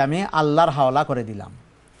 যে আমি আল্লাহর হাওলা করে দিলাম।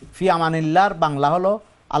 ফি আমানিল্লাহর বাংলা হলো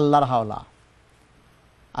আল্লাহর হাওলা।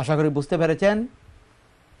 আশা করি বুঝতে পেরেছেন।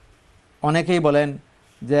 অনেকেই বলেন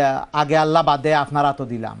যে আগে আল্লাহ বাদে আপনারা তো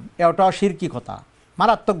দিলাম, এটাও শিরকি কথা,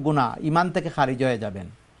 মারাত্মক গুনাহ, ইমান থেকে খারিজ হয়ে যাবেন।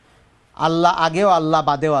 আল্লাহ আগেও আল্লাহ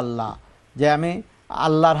বাদেও আল্লাহ, যে আমি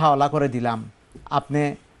আল্লাহর হাওলা করে দিলাম, আপনি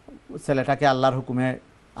ছেলেটাকে আল্লাহর হুকুমে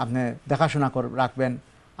আপনি দেখাশোনা রাখবেন,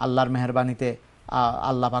 আল্লাহর মেহরবানিতে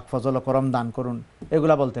আল্লাহ পাক ফজল ও করম দান করুন,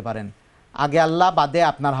 এগুলা বলতে পারেন। আগে আল্লাহ বাদে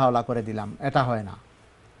আপনার হাওলা করে দিলাম, এটা হয় না।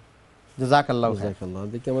 জাযাকাল্লাহু খাইর।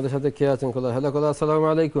 দেখি আমাদের সাথে কে আছেন? কলা হ্যালো, কলা আসসালামু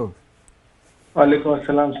আলাইকুম। ওয়ালাইকুম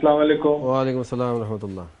আসসালাম। আসসালামু আলাইকুম। ওয়ালাইকুম আসসালাম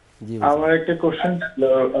রাহমাতুল্লাহ। জি, আমার একটা কোশ্চেন ছিল।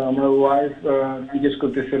 আমার ওয়াইফ জিজ্ঞেস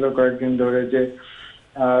করতেছিল কয়েকদিন ধরে যে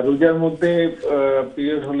রোজার মধ্যে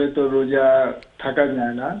পিরিয়ড হলে তো রোজা থাকা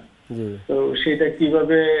যায় না, জি, তো সেটা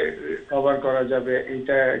কিভাবে কভার করা যাবে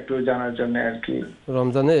এটা একটু জানার জন্য আর কি।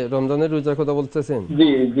 রমজানের রোজার কথা বলতেছেন? জি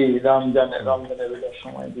জি, রমজানের রোজার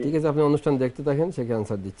সময়। ঠিক আছে, আপনি অনুষ্ঠান দেখতে থাকেন, সেকে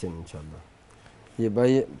আনসার দিচ্ছেন ইনশাআল্লাহ। যে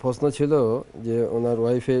ভাই প্রশ্ন ছিল যে ওনার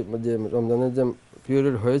ওয়াইফে যে রমজানের যে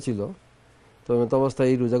পিরিয়ড হয়েছিল, তো এমত অবস্থায়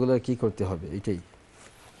এই রোজাগুলো কি করতে হবে, এটাই।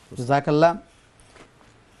 জাযাকাল্লাহ।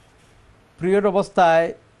 পিরিয়ড অবস্থায়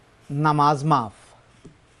নামাজ মাফ,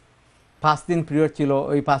 5 দিন পিরিয়ড ছিল,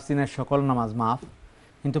 ওই 5 দিনের সকল নামাজ মাফ,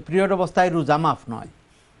 কিন্তু পিরিয়ড অবস্থায় রোজা মাফ নয়,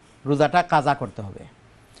 রোজাটা কাজা করতে হবে।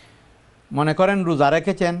 মনে করেন রোজা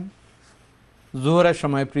রেখেছেন, জোহরের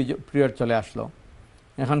সময় পিরিয়ড চলে আসলো,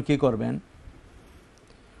 এখন কি করবেন?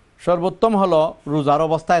 সর্বোত্তম হলো রোজার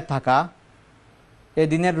অবস্থায় থাকা,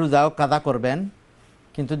 এদিনের রোজাও কাজা করবেন,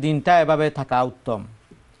 কিন্তু দিনটা এভাবে থাকা উত্তম।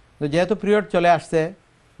 তো যেহেতু পিরিয়ড চলে আসছে,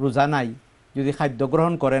 রোজা নাই, যদি খাদ্য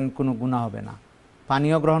গ্রহণ করেন কোনো গুনাহ হবে না,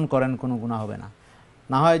 পানীয় গ্রহণ করেন কোনো গুনাহ হবে না।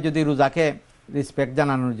 না হয় যদি রোজাকে রেসপেক্ট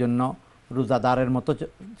জানানোর জন্য রোজাদারের মতো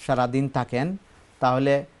সারাদিন থাকেন,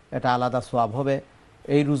 তাহলে এটা আলাদা সওয়াব হবে,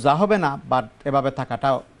 এই রোজা হবে না, বাট এভাবে থাকাটা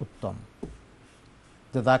উত্তম।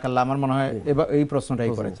 জাযাকাল্লাহ। আমার মনে হয় এই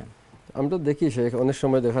প্রশ্নটাই করেছেন। আমরা দেখি অনেক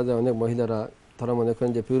সময় দেখা যায় অনেক মহিলারা, তারা মনে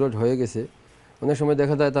করেন যে পিরিয়ড হয়ে গেছে, অনেক সময়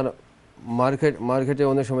দেখা যায় তারা মার্কেটে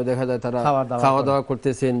অনেক সময় দেখা যায় তারা খাওয়া দাওয়া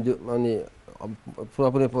করতেছেন, মানে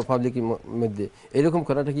পুরোপুরি পাবলিকের মধ্যে, এরকম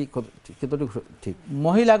করাটা কি কতটুকু ঠিক?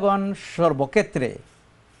 মহিলাগণ সর্বক্ষেত্রে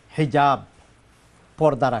হিজাব,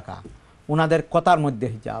 পর্দা রাখা, ওনাদের কথার মধ্যে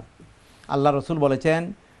হিজাব। আল্লাহ রসুল বলেছেন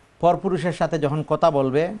পরপুরুষের সাথে যখন কথা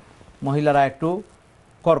বলবে মহিলারা একটু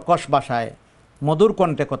কর্কশ ভাষায় মধুর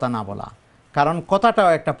কণ্ঠে কথা না বলা, কারণ কথাটাও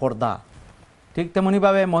একটা পর্দা। ঠিক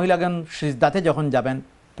তেমনিভাবে মহিলাগণ সিজদাতে যখন যাবেন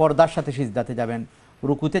পর্দার সাথে সিজদাতে যাবেন,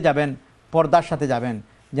 রুকুতে যাবেন পর্দার সাথে যাবেন,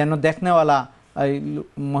 যেন দেখনেওয়ালা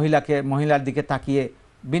মহিলার দিকে তাকিয়ে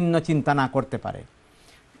ভিন্ন চিন্তা না করতে পারে।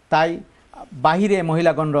 তাই বাহিরে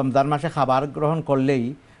মহিলাগণ রমজান মাসে খাবার গ্রহণ করলেই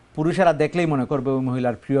পুরুষেরা দেখলেই মনে করবে ওই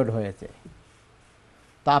মহিলার পিরিয়ড হয়েছে।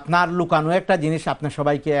 তা আপনার লুকানো একটা জিনিস আপনি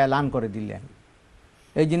সবাইকে এলান করে দিলেন,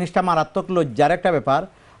 এই জিনিসটা মারাত্মক লজ্জার একটা ব্যাপার।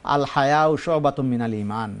 আল হায়া শুবাতুম মিনাল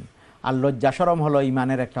ঈমান, আর লজ্জা শরম হলো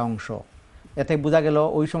ইমানের একটা অংশ। এতে বোঝা গেল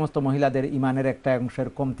ওই সমস্ত মহিলাদের ইমানের একটা অংশের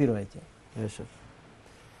কমতি রয়েছে।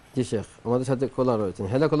 জি শেখ, আমাদের সাথে কলা রয়েছেন।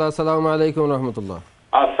 হ্যালো কলা, আসসালামু আলাইকুম রাহমাতুল্লাহ।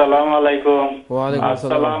 আসসালামু আলাইকুম। ওয়ালাইকুম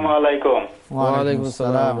আসসালাম। আসসালামু আলাইকুম। ওয়ালাইকুম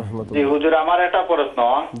আসসালাম রাহমাতুল্লাহ। জি হুজুর, আমার একটা প্রশ্ন।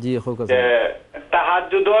 জি হোক। যে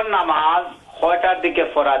তাহাজ্জুদের নামাজ কয়টার দিকে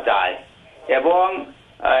পড়া যায় এবং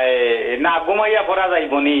না ঘুমাইয়া পড়া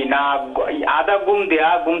যাইবনি, না আধা ঘুম দিয়া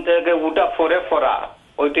ঘুম থেকে উঠা পরে পড়া,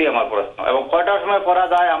 ওইটাই আমার প্রশ্ন। এবং কয়টার সময় পড়া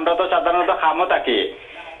যায়? আমরা তো সাধারণত খামও থাকি,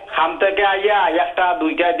 খাম থেকে আইয়া 1টা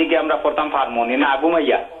 2টার দিকে আমরা পড়তাম ফার্মনি, না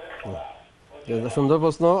ঘুমাইয়া। সুন্দর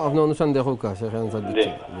প্রশ্ন, আপনি অনুষ্ঠান দেখো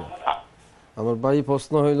আমার ভাই।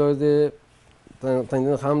 প্রশ্ন হইল যে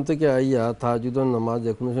খাম থেকে আইয়া তাহাজ্জুদের নামাজ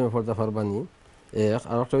যে কোনো সময় পড়তে পারবানি,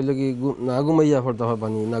 আর একটা হইল কি না ঘুমাইয়া পড়তে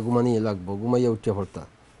পারবানি, না ঘুমানি লাগবো, ঘুমাইয়া উঠিয়া পড়তা।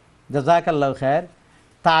 জাযাকাল্লাহু খাইর।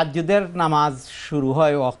 তাহাজ্জুদের নামাজ শুরু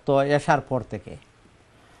হয় ওয়াক্ত এশার পর থেকে।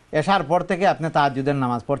 এশার পর থেকে আপনি তাহাজ্জুদের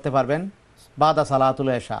নামাজ পড়তে পারবেন বাদা সালাতুল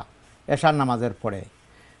এশা, এশার নামাজের পরে।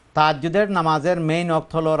 তাহাজ্জুদের নামাজের মেইন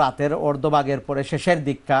ওয়াক্ত হলো রাতের অর্ধভাগের পরে, শেষের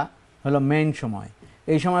দিকটা হলো মেইন সময়।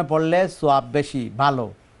 এই সময় পড়লে সওয়াব বেশি, ভালো।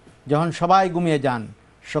 যখন সবাই ঘুমিয়ে যান,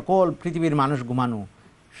 সকল পৃথিবীর মানুষ ঘুমানো,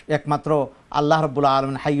 একমাত্র আল্লাহ রাব্বুল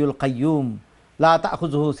আলামিন হাইয়ুল কাইয়ুম লা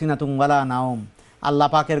তাখুযুহু সিনাতুন ওয়ালা নাওম, আল্লাহ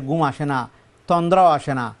পাকের ঘুম আসে না, তন্দ্রাও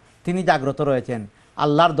আসে না, তিনি জাগ্রত রয়েছেন।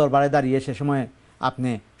 আল্লাহর দরবারে দাঁড়িয়ে সে সময়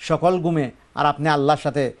আপনি সকল ঘুমে আর আপনি আল্লাহর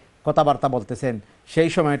সাথে কথাবার্তা বলতেছেন, সেই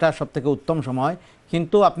সময়টা সবথেকে উত্তম সময়।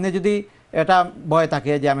 কিন্তু আপনি যদি এটা ভয়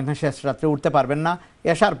থাকে যে আমি শেষ রাত্রে উঠতে পারবেন না,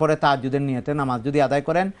 এশার পরে তাহাজ্জুদের নিয়তে নামাজ যদি আদায়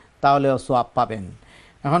করেন তাহলেও সওয়াব পাবেন।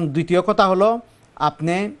 এখন দ্বিতীয় কথা হলো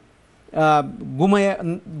আপনি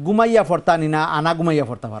ঘুমাইয়া পড়তা নি না আনা ঘুমাইয়া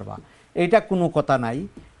পড়তে পারবা, এইটা কোনো কথা নাই।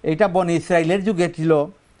 এইটা বনি ইসরাইলের যুগে ছিল,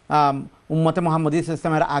 উম্মতে মোহাম্মদ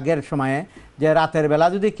ইসলামের আগের সময়ে যে রাতের বেলা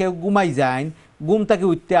যদি কেউ ঘুমাই যায় ঘুম থেকে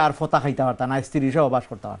উঠতে আর ফতা খাইতে পারত না, স্ত্রী সহবাস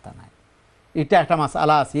করতে পারত না। এটা একটা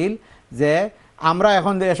মাসআলা আছিল যে আমরা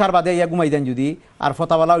এখন এশার বাদে ইয়া ঘুমাই দেন যদি আর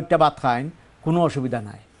ফতাওয়ালা উঠতে ভাত খাইন কোনো অসুবিধা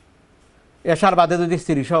নাই। এশার বাদে যদি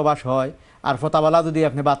স্ত্রী সহবাস হয় আর ফতাওয়ালা যদি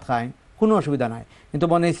আপনি ভাত খাইন কোনো অসুবিধা নাই। কিন্তু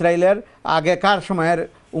বনি ইসরায়েলের আগেকার সময়ের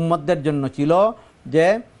উম্মতদের জন্য ছিল যে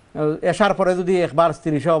এশার পরে যদি একবার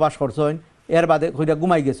স্ত্রী সহবাস করছেন এর বাদে হইটা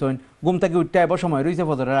ঘুমাই গেছেন, ঘুম থেকে উঠতে আইব সময় রয়েছে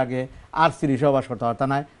ফজরের আগে আর স্ত্রী সহবাস করতে পারত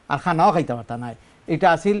নাই আর খানাও খাইতে পারত নাই। এটা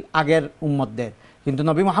আসিল আগের উম্মতদের। কিন্তু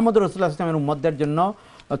নবী মোহাম্মদ রাসূলুল্লাহ ইসলামের উম্মতদের জন্য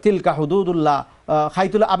তিলকা হুদুদুল্লাহ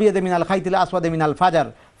খাইতুল আবিয়াদে মিনাল খাইতুল আসওয়াদে মিনাল ফাজার,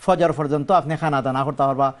 ফজর পর্যন্ত আপনি খানা দানা করতে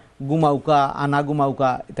পারবা, ঘুমাউকা আনা ঘুমাউকা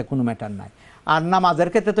এটা কোনো ম্যাটার নাই। আর নামাজের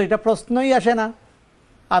ক্ষেত্রে তো এটা প্রশ্নই আসে না,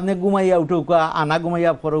 আপনি ঘুমাইয়া উঠুকা আনা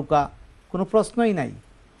ঘুমাইয়া পড়ুকা কোনো প্রশ্নই নাই।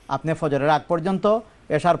 আপনি ফজরের আগ পর্যন্ত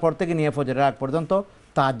এশার পর থেকে নিয়ে ফজরের আগ পর্যন্ত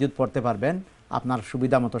তাহাজ্জুদ পড়তে পারবেন আপনার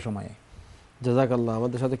সুবিধা মতো সময়ে। জাযাকাল্লাহ।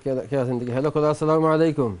 আমাদের সাথে কে আছেন দেখি? হ্যালো খোদা, আসসালামু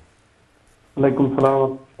আলাইকুম। ওয়ালাইকুম সালাম।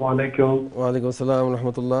 ওয়ালাইকুম ওয়ালাইকুম আসসালাম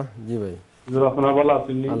রাহমাতুল্লাহ। জি ভাই, আপনারা ভালো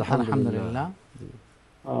আছেন? আলহামদুলিল্লাহ।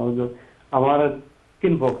 আমার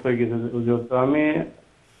স্কিন বক্স হয়ে গেছে হুজুর, তো আমি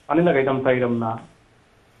পানি লাগাইতাম চাইলাম না,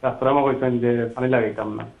 ডাক্তার আমাকে কইছেন যে পানি লাগাইতাম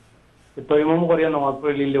না, তো ইমাম করিয়া নামাজ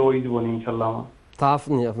পড়ে নিলে ওই জীবন ইনশাল্লাহ। আমার তাফ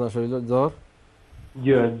নি আপনার শরীরে জ্বর?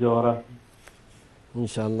 জি জ্বর আছে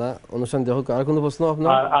ইনশাআল্লাহ। অনুষ্ঠান দেখো, আর কোনো প্রশ্ন আপনার?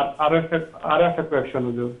 আর একটা কোয়েশ্চন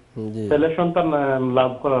হুজুর, ছেলে সন্তান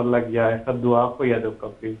লাভ করার লাগিয়া একটা দোয়া কইয়া দেব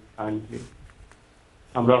কাপি কাইন্ডলি,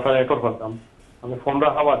 আমরা ওটা রেকর্ড করতাম, আমি ফোন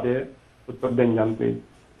রাখা বাদে উত্তর দেন জানতে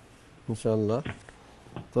ইনশাআল্লাহ।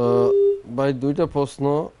 তো ভাই দুইটা প্রশ্ন,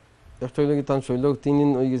 একটা হইল কি তার শৈল 3 দিন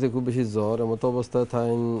হয়ে গেছে খুব বেশি জ্বর, এমতো অবস্থায়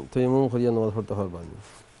থাইন তৈমুম করিয়া নামাজ পড়তে পারবানি।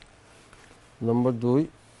 নম্বর 2,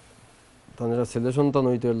 তারা ছেলে সন্তান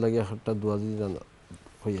হইতে লাগে একটা দোয়া যদি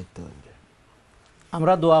হইতে হয়।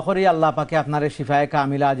 আমরা দোয়া করি আল্লাহ পাকে আপনার শিফায়ে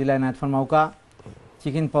কামিলা আজিলা ইনায়াত ফরমাউকা।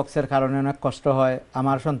 চিকেন পক্সের কারণে অনেক কষ্ট হয়,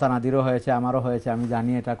 আমার সন্তানাদিরও হয়েছে, আমারও হয়েছে, আমি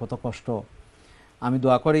জানি এটা কত কষ্ট। আমি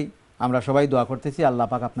দোয়া করি, আমরা সবাই দোয়া করতেছি আল্লাহ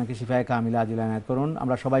পাক আপনাকে শিফায়ে কামিলা আজিলা ইনায়াত করুন।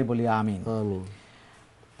 আমরা সবাই বলি আমিন। আমিন।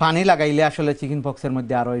 পানি লাগাইলে আসলে চিকেন পক্সের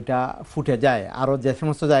মধ্যে আরও এটা ফুটে যায়, আরও যে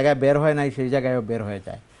সমস্ত জায়গায় বের হয় নাই সেই জায়গায়ও বের হয়ে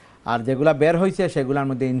যায়, আর যেগুলা বের হয়েছে সেগুলোর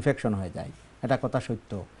মধ্যে ইনফেকশন হয়ে যায়, এটা কথা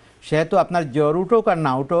সত্য। সেহেতু আপনার জ্বর উঠুক আর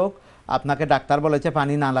না উঠুক, আপনাকে ডাক্তার বলেছে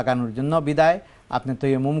পানি না লাগানোর জন্য, বিদায় আপনি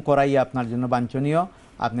তৈমুম করাই আপনার জন্য বাঞ্ছনীয়।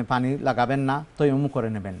 আপনি পানি লাগাবেন না, তৈমুম করে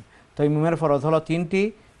নেবেন। তৈমুমের ফরজ হলো 3টি।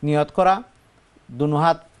 নিয়ত করা, দুনো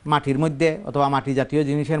হাত মাটির মধ্যে অথবা মাটি জাতীয়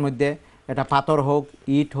জিনিসের মধ্যে, এটা পাথর হোক,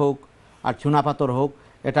 ইট হোক আর চুনা পাথর হোক,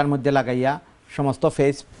 এটার মধ্যে লাগাইয়া সমস্ত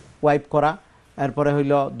ফেস ওয়াইপ করা। এরপরে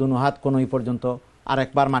হইল দুনো হাত কোনোই পর্যন্ত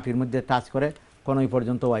আরেকবার মাটির মধ্যে টাচ করে কোনোই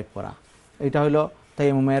পর্যন্ত ওয়াইপ করা। এটা হইল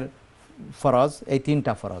তাইমুমের ফরজ, এই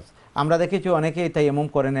 3টা ফরজ। আমরা দেখেছি অনেকেই তাইমুম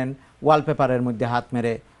করে নেন ওয়ালপেপারের মধ্যে হাত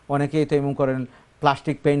মেরে, অনেকেই তাইমুম করেন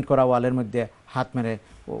প্লাস্টিক পেইন্ট করা ওয়ালের মধ্যে হাত মেরে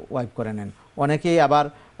ওয়াইপ করে নেন, অনেকেই আবার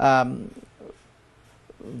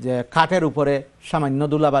যে কাঠের উপরে সামান্য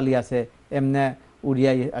ধুলাবালি আছে এমনি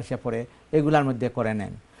উড়িয়াই আসে পড়ে, এগুলার মধ্যে করে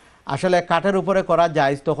নেন। আসলে কাঠের উপরে করা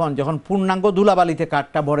যায় তখন যখন পূর্ণাঙ্গ ধুলাবালিতে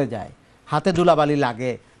কাঠটা ভরে যায়, হাতে ধুলাবালি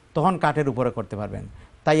লাগে, তখন কাঠের উপরে করতে পারবেন।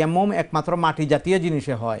 তাইয়াম্মুম একমাত্র মাটি জাতীয়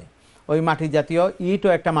জিনিসে হয়। ওই মাটি জাতীয়, ইটও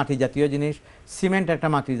একটা মাটি জাতীয় জিনিস, সিমেন্ট একটা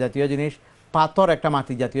মাটি জাতীয় জিনিস, পাথর একটা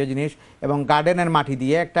মাটি জাতীয় জিনিস, এবং গার্ডেনের মাটি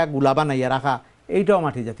দিয়ে একটা গুলা বানাইয়া রাখা, এইটাও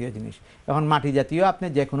মাটি জাতীয় জিনিস। এখন মাটি জাতীয় আপনি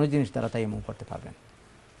যে কোনো জিনিস দ্বারা তাইয়াম্মুম করতে পারবেন।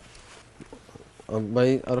 ভাই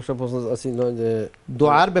আর একটা প্রশ্ন ছিল যে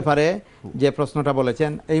দোয়ার ব্যাপারে যে প্রশ্নটা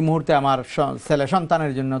বলেছেন, এই মুহূর্তে আমার ছেলে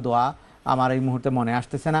সন্তানের জন্য দোয়া আমার এই মুহূর্তে মনে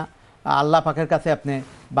আসতেছে না। আল্লাহ পাকের কাছে আপনি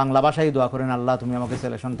বাংলা ভাষায় দোয়া করেন, আল্লাহ তুমি আমাকে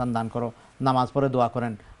ছেলে সন্তান দান করো। নামাজ পড়ে দোয়া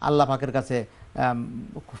করেন, আল্লাহ পাকের কাছে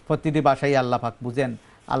প্রতিটি ভাষাই আল্লাহ পাক বুঝেন,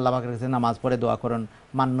 আল্লাহ পাকের কাছে নামাজ পড়ে দোয়া করেন,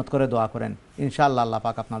 মান্নত করে দোয়া করেন, ইনশাআল্লাহ আল্লাহ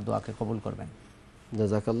পাক আপনার দোয়াকে কবুল করবেন।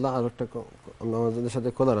 জাযাকাল্লাহ। আর একটা আমাদের সাথে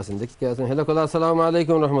কলার আছেন, দেখি কে আছেন। হ্যালো কলার, আসসালামু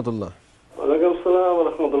আলাইকুম রাহমাতুল্লাহ। ওয়ালাইকুম আসসালাম ওয়া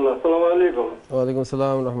রাহমাতুল্লাহ। আসসালামু আলাইকুম। ওয়ালাইকুম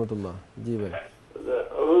আসসালাম রাহমাতুল্লাহ। জি ভাই,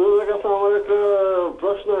 হুজুরের কাছে আমার একটা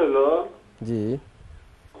প্রশ্ন হলো। জি,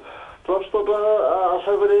 প্রশ্নটা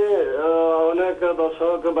আশা করি অনেক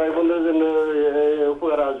দর্শক ভাই বোনদের জন্য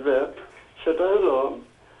উপকার আসবে। সেটা হলো,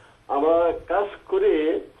 আমরা কাজ করি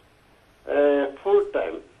ফুল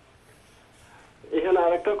টাইম। এখানে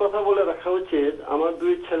আরেকটা কথা বলে রাখা উচিত, আমার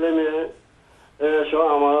 2 ছেলে মেয়ে সহ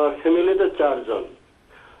আমার ফ্যামিলিতে 4 জন।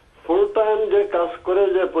 ফুল টাইম যে কাজ করে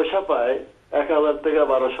যে পয়সা পায় 1000 থেকে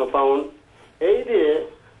 1200 পাউন্ড, এই দিয়ে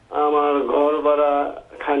আমার ঘর ভাড়া,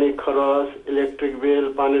 খানিক খরচ, ইলেকট্রিক বিল,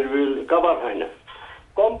 পানির বিল কভার হয় না।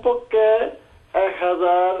 কমপক্ষে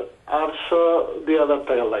 1000, 800, 2000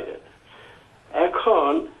 টাকা লাগে।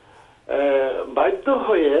 এখন বাধ্য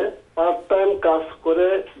হয়ে পার্ট টাইম কাজ করে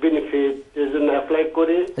বেনিফিট এর জন্য অ্যাপ্লাই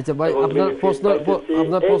করি। আচ্ছা ভাই, আপনার প্রশ্ন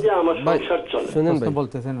আমার সংসার চলে শুনেন ভাই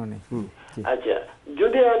বলতেছেন উনি। আচ্ছা,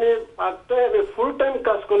 যদি আমি পার্ট টাইম ফুল টাইম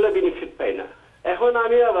কাজ করলে বেনিফিট পাই না, এখন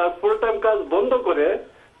আমি আবার ফুল টাইম কাজ বন্ধ করে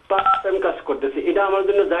পার্ট টাইম কাজ করতেছি, এটা আমার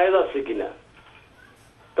জন্য জায়েজ আছে কিনা?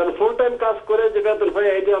 কারণ ফুল টাইম কাজ করে যে বেতন পাই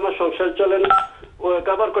এটা আমার সংসার চলে না,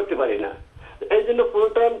 কভার করতে পারি না। এই জন্য ফুল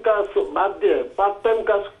টাইম কাজ বাদ দিয়ে পার্ট টাইম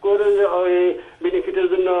কাজ করে ওই বেনিফিটের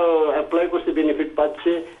জন্য অ্যাপ্লাই করছি, বেনিফিট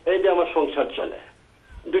পাচ্ছি, এইটা আমার সংসার চলে,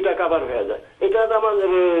 দুইটা কভার হয়ে যায়। এটা আমার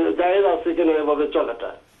জায়েজ আছে কিনা এভাবে চলাটা,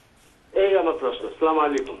 এই আমার প্রশ্ন। আসসালামু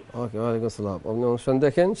আলাইকুম। ওকে, ওয়ালাইকুম আসসালাম। আপনি অনুষ্ঠান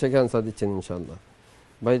দেখেন, সেখানে আনসার দিচ্ছেন ইনশাআল্লাহ।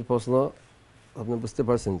 ভাইয়ের প্রশ্ন আপনি বুঝতে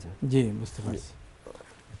পারছেন? জি, বুঝতে পারছি।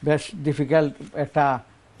 বেশ ডিফিকাল্ট একটা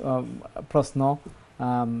প্রশ্ন,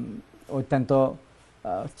 অত্যন্ত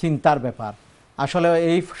চিন্তার ব্যাপার। আসলে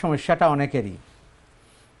এই সমস্যাটা অনেকেরই,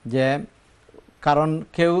 যে কারণ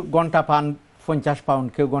কেউ ঘন্টা পান 50 পাউন্ড,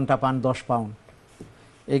 কেউ ঘন্টা পান 10 পাউন্ড।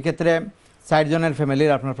 এই ক্ষেত্রে 4 জনের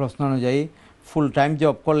ফ্যামিলির আপনার প্রশ্ন অনুযায়ী ফুল টাইম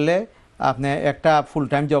জব করলে আপনি একটা ফুল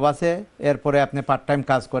টাইম জব আছে, এরপরে আপনি পার্ট টাইম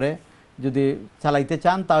কাজ করে যদি চালাইতে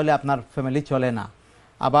চান তাহলে আপনার ফ্যামিলি চলে না।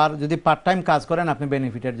 আবার যদি পার্ট টাইম কাজ করেন আপনি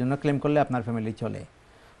বেনিফিটের জন্য ক্লেম করলে আপনার ফ্যামিলি চলে।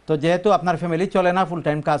 তো যেহেতু আপনার ফ্যামিলি চলে না ফুল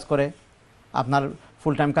টাইম কাজ করে, আপনার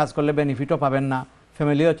ফুল টাইম কাজ করলে বেনিফিটও পাবেন না,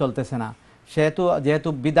 ফ্যামিলিও চলতেছে না, যেহেতু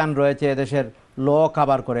বিধান রয়েছে এদেশের ল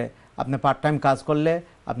কভার করে আপনি পার্ট টাইম কাজ করলে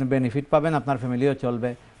আপনি বেনিফিট পাবেন, আপনার ফ্যামিলিও চলবে।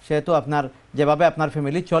 সেহেতু আপনার যেভাবে আপনার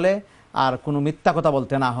ফ্যামিলি চলে আর কোনো মিথ্যা কথা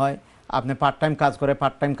বলতে না হয়, আপনি পার্ট টাইম কাজ করে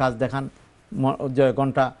পার্ট টাইম কাজ দেখান, যে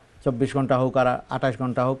ঘন্টা 24 ঘন্টা হোক আর 28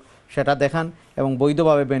 ঘন্টা হোক সেটা দেখান এবং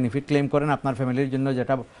বৈধভাবে বেনিফিট ক্লেম করেন। আপনার ফ্যামিলির জন্য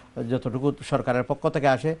যতটুকু সরকারের পক্ষ থেকে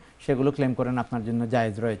আসে সেগুলো ক্লেম করেন, আপনার জন্য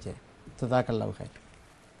জায়েজ রয়েছে। তো জাযাকাল্লাহু খাইর।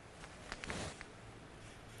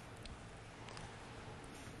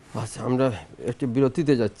 আচ্ছা, আমরা একটি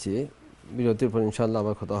বিরতিতে যাচ্ছি, বিরতির পর ইনশাআল্লাহ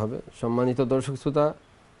আবার কথা হবে। সম্মানিত দর্শক শ্রোতা,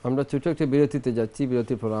 আমরা ছোট একটি বিরতিতে যাচ্ছি,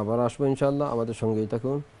 বিরতির পর আবার আসবো ইনশাআল্লাহ, আমাদের সঙ্গেই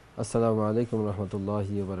থাকুন। আসসালামু আলাইকুম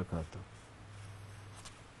রহমতুল্লাহি ওয়া বারাকাতুহু।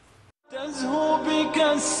 تزهو بك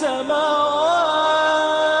السماوات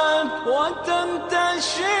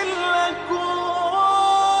وتنتشي الأكوان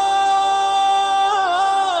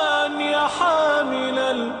يا حامل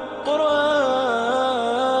القرآن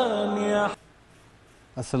يا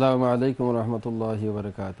আসসালামু আলাইকুম রহমতুল্লাহি ওয়া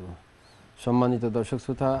বারাকাতুহু। সম্মানিত দর্শক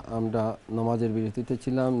শ্রোতা, আমরা নামাজের বিরতিতে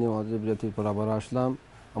ছিলাম, নামাজের বিরতির পর আবার আসলাম।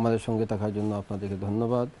 আমাদের সঙ্গে থাকার জন্য আপনাদেরকে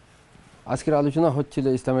ধন্যবাদ। আজকের আলোচনা হচ্ছিল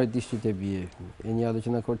ইসলামের দৃষ্টিতে বিয়ে, এ নিয়ে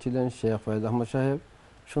আলোচনা করছিলেন শেখ ফয়েজ আহমদ সাহেব।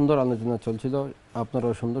 সুন্দর আলোচনা চলছিল,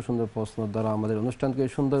 আপনারাও সুন্দর সুন্দর প্রশ্ন দ্বারা আমাদের অনুষ্ঠানকে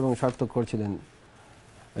সুন্দর এবং সার্থক করছিলেন,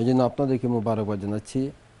 এই জন্য আপনাদেরকে মুবারকবাদ জানাচ্ছি।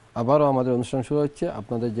 আবারও আমাদের অনুষ্ঠান শুরু হচ্ছে,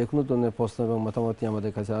 আপনাদের যে কোনো ধরনের প্রশ্ন এবং মতামতই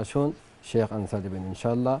আমাদের কাছে আসুন, শেখ আনসার দেবেন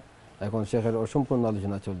ইনশাআল্লাহ। এখন শেখের অসম্পূর্ণ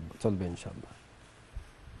আলোচনা চলবে ইনশাআল্লাহ।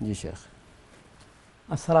 জি শেখ।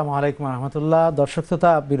 আসসালামু আলাইকুম রহমতুল্লাহ। দর্শক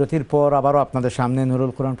শ্রোতা, বিরতির পর আবারও আপনাদের সামনে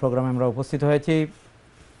নুরুল কোরআন প্রোগ্রামে আমরা উপস্থিত হয়েছি।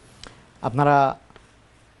 আপনারা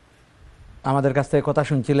আমাদের কাছ থেকে কথা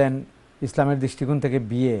শুনছিলেন ইসলামের দৃষ্টিকোণ থেকে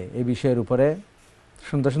বিয়ে, এই বিষয়ের উপরে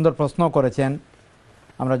সুন্দর সুন্দর প্রশ্ন করেছেন,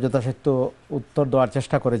 আমরা যথাসাধ্য উত্তর দেওয়ার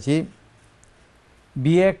চেষ্টা করেছি।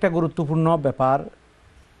 বিয়ে একটা গুরুত্বপূর্ণ ব্যাপার,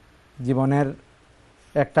 জীবনের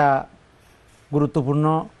একটা গুরুত্বপূর্ণ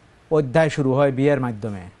অধ্যায় শুরু হয় বিয়ের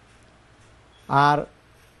মাধ্যমে। আর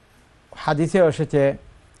হাদিসে এসেছে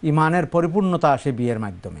ইমানের পরিপূর্ণতা আসে বিয়ের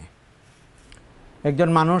মাধ্যমে। একজন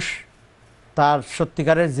মানুষ তার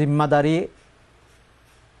সত্যিকারের জিম্মাদারি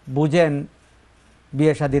বুঝেন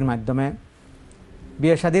বিয়ে শাদীর মাধ্যমে।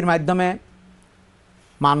 বিয়ে শাদীর মাধ্যমে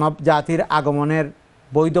মানব জাতির আগমনের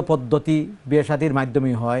বৈধ পদ্ধতি বিয়ে শাদীর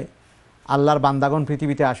মাধ্যমেই হয়। আল্লাহর বান্দাগণ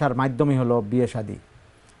পৃথিবীতে আসার মাধ্যমই হলো বিয়ে শাদী।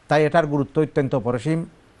 তাই এটার গুরুত্ব অত্যন্ত অপরিসীম।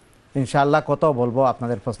 ইনশাআল্লাহ কত বলবো,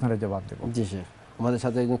 আপনাদের প্রশ্নের জবাব দেব। জি স্যার, আমাদের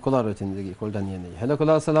সাথে একজন কলা রয়েছেন, দেখি কলটা নিয়ে নেই। হ্যালো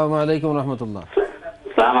কলা, আসসালামু আলাইকুম রহমতুল্লাহ।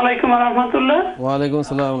 আসসালামু আলাইকুম রাহমাতুল্লাহ। ওয়া আলাইকুম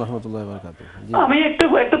আসসালাম রাহমাতুল্লাহি ওয়া বারাকাতুহু। জি, আমি একটু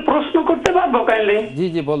প্রশ্ন করতে পারবো কাইন্ডলি? জি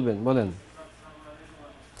জি, বলেন।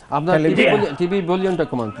 আপনার টিভি ভলিউমটা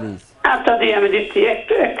কমান প্লিজ। আচ্ছা জি, আমি দিচ্ছি,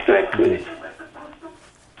 একটু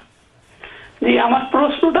জি। আমার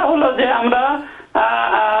প্রশ্নটা হলো যে আমরা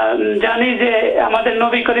জানি যে আমাদের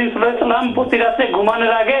নবী করিম সাল্লাল্লাহু আলাইহি ওয়াসাল্লাম প্রতি রাতে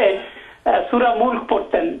ঘুমানোর আগে সূরা মুলক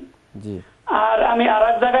পড়তেন। জি। আর আমি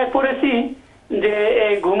আরেক জায়গায় পড়েছি যে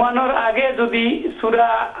এই ঘুমানোর আগে যদি সূরা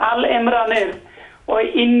আল ইমরানের ওই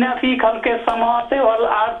ইন্না ফি খালকিস সামাওয়াতি ওয়াল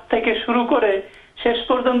আরদ থেকে শুরু করে শেষ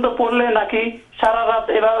পর্যন্ত পড়লে নাকি সারা রাত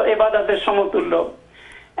ইবাদতের সমতুল্য।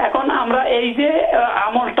 এখন আমরা এই যে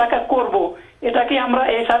আমলটাকে করব, এটা কি আমরা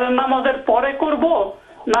এশারের নামাজের পরে করব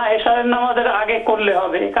না এশারের নামাজের আগে করলে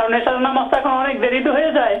হবে? কারণ এশারের নামাজটা এখন অনেক দেরিতে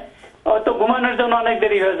হয়ে যায়, তো ঘুমানোর জন্য অনেক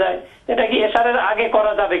দেরি হয়ে যায়, এটা কি এশারের আগে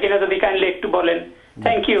করা যাবে কিনা যদি কাইন্ডলি একটু বলেন।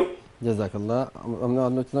 Thank you. জাযাকাল্লাহ। আপনি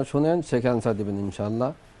আলোচনা শুনেন, সেখানে আনসার দেবেন ইনশাআল্লাহ।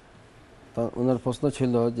 তো ওনার প্রশ্ন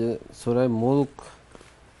ছিল যে সূরা মুলক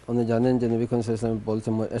উনি জানেন যে নবী করিম সাল্লাল্লাহু আলাইহি ওয়াসাল্লাম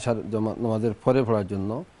বলছেন এশার নামাজের পরে পড়ার জন্য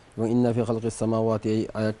এবং ইন্না ফি খালকিস সামাওয়াতি এই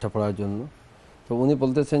আয়াতটা পড়ার জন্য। তো উনি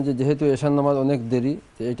বলতেছেন যে যেহেতু এশার নামাজ অনেক দেরি,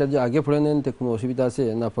 তো এটা যে আগে পড়ে নেন তো কোনো অসুবিধা আছে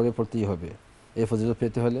না, পরে পড়তেই হবে এই ফজিলত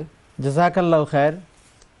পেতে হলে? জাযাকাল্লাহু খায়ের।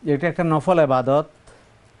 এটা একটা নফল ইবাদত,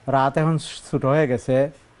 রাত এখন ছোট হয়ে গেছে,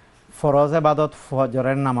 ফরজ ইবাদত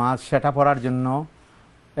ফজরের নামাজ সেটা পড়ার জন্য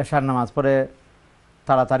এশার নামাজ পড়ে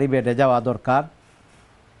তাড়াতাড়ি বেডে যাওয়া দরকার।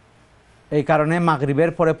 এই কারণে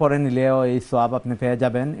মাগরিবের পরে পড়ে নিলেও এই সওয়াব আপনি পেয়ে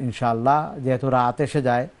যাবেন ইনশাআল্লাহ। যেহেতু রাত এসে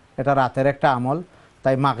যায়, এটা রাতের একটা আমল,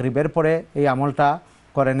 তাই মাগরিবের পরে এই আমলটা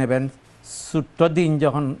করে নেবেন। ছোট্ট দিন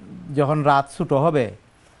যখন রাত ছোটো হবে,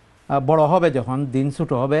 বড় হবে, যখন দিন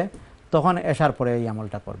ছোটো হবে, তখন এশার পরে এই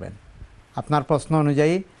আমলটা করবেন। আপনার প্রশ্ন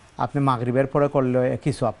অনুযায়ী আপনি মাগরিবের পরে করলে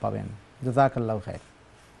একই সওয়াব পাবেন। জাযাকাল্লাহু খাইর।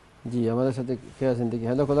 জি, আমাদের সাথে কে আছেন দেখি।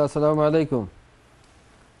 হ্যালো কলা, আসসালামু আলাইকুম।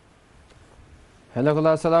 হ্যালো কলা,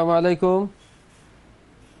 আসসালামু আলাইকুম।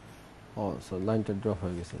 ও স্যার, লাইনটা ড্রপ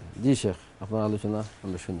হয়ে গেছে। জি শেখ, আপনার আলোচনা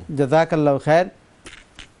আমরা শুনি। জাযাকাল্লাহু খাইর।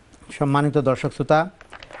 সম্মানিত দর্শক শ্রোতা,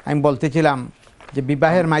 আমি বলতেছিলাম যে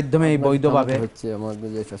বিবাহের মাধ্যমে এই বৈধভাবে হচ্ছে আমাদের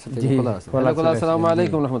যে সাথে কলা আছে। হ্যালো কলা, আসসালামু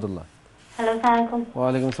আলাইকুম রাহমাতুল্লাহ। হ্যালো, আসসালামু আলাইকুম। ওয়া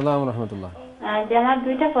আলাইকুম আসসালাম রাহমাতুল্লাহ। যে আমার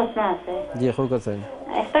দুইটা প্রশ্ন আছে। জি, খুব কাছে।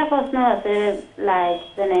 একটা প্রশ্ন আছে, লাইক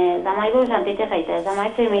মানে জামাই বউ শান্তিতে খাইতে, জামাই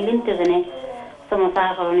ফ্যামিলি তো জানে সমস্যা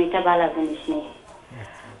কারণ এটা ভালো জিনিস নেই।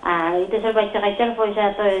 আর এই দেশের বাচ্চা কাচ্চার পয়সা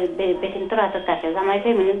তো বেটিন তোর হাতে থাকে, জামাই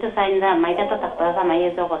ফ্যামিলি তো চাই না জামাইটা তো থাকতো, জামাইয়ে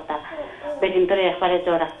জো করতা, বেটিন তোর একবারে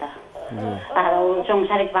জো রাখতা, আর ও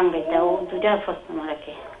সংসারিক বাঙ্গাইতা। ও দুইটা প্রশ্ন আমার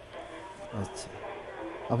রাখে। আচ্ছা,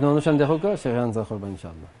 আপনি অনুষ্ঠান দেখো কা, সেখানে আনসার করবেন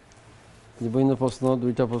ইনশাআল্লাহ। বিভিন্ন প্রশ্ন,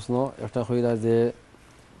 দুইটা প্রশ্ন। একটা হইরা যে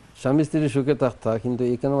স্বামী স্ত্রীর সুখে থাকতা, কিন্তু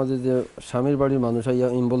এখানে মাঝে যে স্বামীর বাড়ির মানুষ আইয়া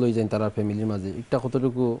ইনভলভ হয়ে যায় তারা ফ্যামিলির মাঝে, এটা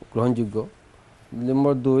কতটুকু গ্রহণযোগ্য?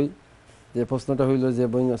 নম্বর 2, যে প্রশ্নটা হইল যে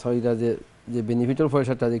হইরা যে বেনিফিটের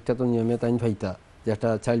পয়সাটা একটা তো নিয়মে তাইন ফাইতা, যে একটা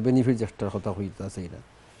চাইল্ড বেনিফিট যেটার কথা হইতা সেইটা,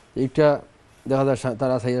 এইটা দেখা যায়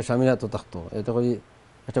তারা চাইয়া স্বামীর হাতে থাকতো, এটা করি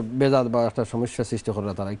একটা বেজাত বা একটা সমস্যার সৃষ্টি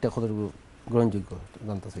করা, তারা এটা কতটুকু গ্রহণযোগ্য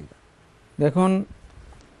জানতে চাই। দেখুন,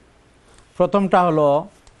 প্রথমটা হলো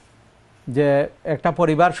যে একটা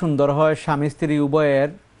পরিবার সুন্দর হয় স্বামী স্ত্রী উভয়ের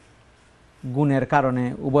গুণের কারণে,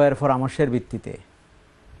 উভয়ের পরামর্শের ভিত্তিতে।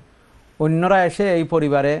 অন্যরা এসে এই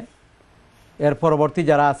পরিবারে, এর পরবর্তী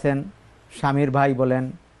যারা আছেন, স্বামীর ভাই বলেন,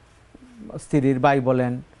 স্ত্রীর ভাই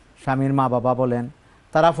বলেন, স্বামীর মা বাবা বলেন,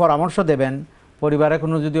 তারা পরামর্শ দেবেন। পরিবারে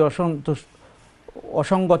কোনো যদি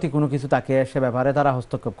অসঙ্গতি কোনো কিছু থাকে, সে ব্যাপারে তারা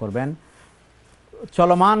হস্তক্ষেপ করবেন।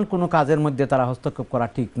 চলমান কোনো কাজের মধ্যে তারা হস্তক্ষেপ করা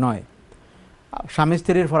ঠিক নয়। স্বামী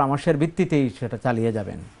স্ত্রীর পরামর্শের ভিত্তিতেই সেটা চালিয়ে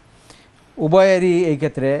যাবেন। উভয়েরই এই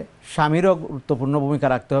ক্ষেত্রে স্বামীরও গুরুত্বপূর্ণ ভূমিকা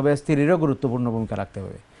রাখতে হবে, স্ত্রীরও গুরুত্বপূর্ণ ভূমিকা রাখতে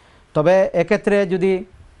হবে। তবে এক্ষেত্রে যদি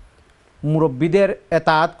মুরব্বীদের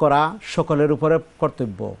এতাআত করা সকলের উপরে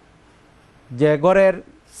কর্তব্য। যে ঘরের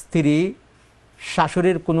স্ত্রী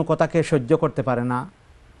শাশুড়ির কোনো কথাকে সহ্য করতে পারে না,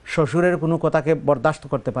 শ্বশুরের কোনো কথাকে বরদাস্ত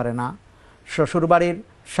করতে পারে না, শ্বশুরবাড়ির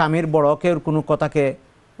স্বামীর বড় কেউ কোনো কথাকে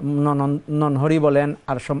ননহরি বলেন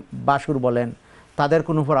আর বাসুর বলেন, তাদের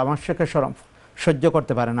কোনো পরামর্শকে সহ্য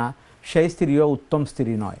করতে পারে না, সেই স্ত্রীও উত্তম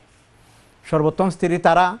স্ত্রী নয়। সর্বোত্তম স্ত্রী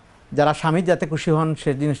তারা যারা স্বামী যাতে খুশি হন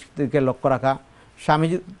সে জিনিসটিকে লক্ষ্য রাখা।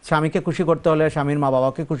 স্বামীকে খুশি করতে হলে স্বামীর মা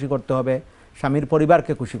বাবাকে খুশি করতে হবে, স্বামীর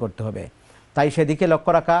পরিবারকে খুশি করতে হবে। তাই সেদিকে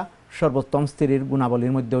লক্ষ্য রাখা সর্বোত্তম স্ত্রীর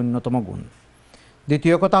গুণাবলীর মধ্যে অন্যতম গুণ।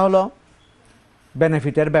 দ্বিতীয় কথা হলো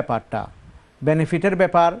বেনিফিটের ব্যাপারটা। বেনিফিটের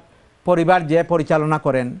ব্যাপার পরিবার যে পরিচালনা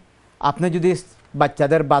করেন, আপনি যদি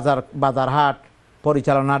বাচ্চাদের বাজার হাট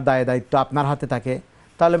পরিচালনার দায়িত্ব আপনার হাতে থাকে,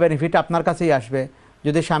 তাহলে বেনিফিট আপনার কাছেই আসবে।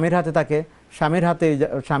 যদি স্বামীর হাতে থাকে,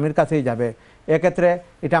 স্বামীর কাছেই যাবে। এক্ষেত্রে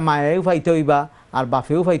এটা মায়েও ফাইতে হইবা আর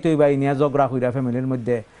বাপেও ফাইতে হইবা, এই নিয়ে ঝগড়া হইরা ফ্যামিলির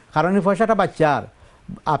মধ্যে। কারণ এই পয়সাটা বাচ্চার,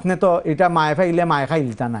 আপনি তো এটা মায়ে ফাইলে মায়ে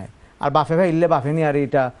খাইলতা নাই, আর বাপে ফাইলে বাপে নি। আর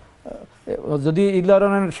এটা যদি এই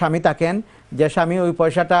ধরনের স্বামী থাকেন, যে স্বামী ওই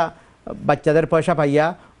পয়সাটা বাচ্চাদের পয়সা পাইয়া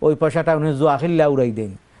ওই পয়সাটা উনি জুয়া খেললে উড়াই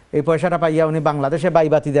দেন, এই পয়সাটা পাইয়া উনি বাংলাদেশে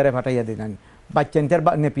বাইবাতিদারে ফাটাইয়া দিলেন, বাচ্চান্তের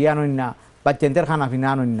নেপিয়া আনন না, বাচ্চান্তের খানা পিনা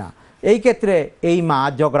আনন না। এই ক্ষেত্রে এই মা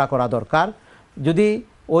ঝগড়া করা দরকার। যদি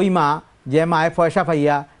ওই মা যে মায়ে পয়সা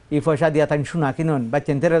পাইয়া এই পয়সা দিয়া তাই শোনা কিনুন,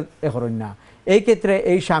 বাচ্চান্তের এ করেন না, এই ক্ষেত্রে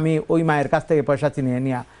এই স্বামী ওই মায়ের কাছ থেকে পয়সা চিনিয়ে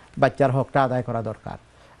নিয়ে বাচ্চার হকটা আদায় করা দরকার।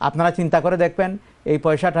 আপনারা চিন্তা করে দেখবেন এই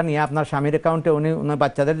পয়সাটা নিয়ে আপনার স্বামীর অ্যাকাউন্টে উনি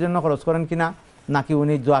বাচ্চাদের জন্য খরচ করেন কিনা, নাকি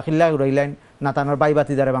উনি জোয়াখিল্লা উড়াইলেন না তানোর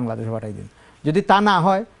বাইবাতিদারে বাংলাদেশে পাঠাই দিন। যদি তা না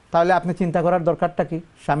হয় তাহলে আপনি চিন্তা করার দরকারটা কি?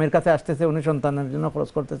 স্বামীর কাছে আসতেছে, উনি সন্তানের জন্য খরচ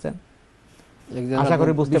করতেছেন। আশা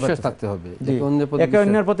করি বুঝতে থাকতে হবে, একে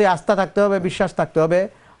অন্যের প্রতি আস্থা থাকতে হবে, বিশ্বাস থাকতে হবে।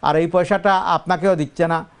 আর এই পয়সাটা আপনাকেও দিচ্ছে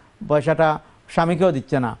না, পয়সাটা স্বামীকেও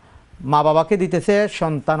দিচ্ছে না, মা বাবাকে দিতেছে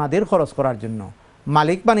সন্তানাদির খরচ করার জন্য,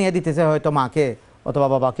 মালিক বানিয়ে দিতেছে হয়তো মাকে অথবা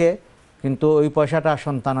বাবাকে, কিন্তু ওই পয়সাটা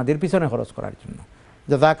সন্তানাদির পিছনে খরচ করার জন্য।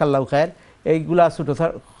 জাযাকাল্লাহু খায়র। এইগুলা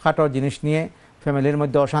ছোটোখাটো জিনিস নিয়ে ফ্যামিলির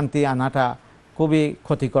মধ্যে অশান্তি আনাটা খুবই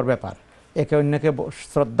ক্ষতিকর ব্যাপার। একে অন্যকে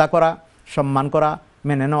শ্রদ্ধা করা, সম্মান করা,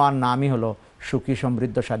 মেনে নেওয়ার নামই হলো সুখী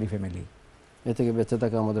সমৃদ্ধশালী ফ্যামিলি। এ থেকে বেঁচে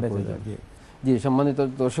থাকা আমাদের প্রয়োজন। জি, সম্মানিত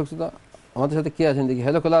দর্শক শ্রোতা, আমাদের সাথে কে আছেন দেখি।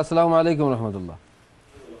 হ্যালো খালা, আসসালামু আলাইকুম রহমতুল্লাহ।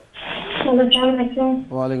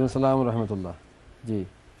 ওয়ালাইকুম আসসালাম রহমতুল্লাহ। জি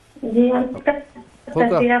জি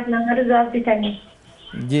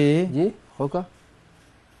জি জি হোকা।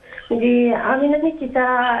 জি আমি নাকি কিতা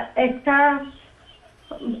একটা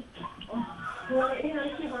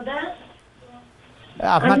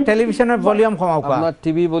আপনার টেলিভিশনের ভলিউম কমাও, আপনার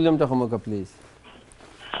টিভি ভলিউমটা কমাও প্লিজ।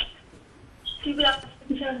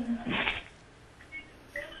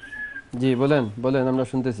 জি বলেন বলেন, আমরা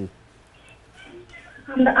শুনতেছি।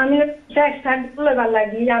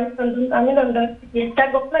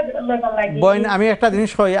 আমি একটা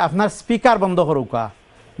জিনিস কই, আপনার স্পিকার বন্ধ করুকা,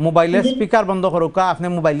 মোবাইলের স্পিকার বন্ধ করুকা, আপনি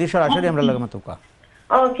মোবাইল দিয়ে সরাসরি আমরা লাগে মাতুকা।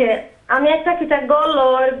 ওকে, আমি একটা কিতা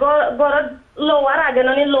লোয়ার আগে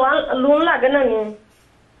নানি লোন লাগে নানি।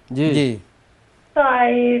 জি জি।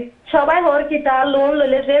 তাই সবাই হর কিতা লোন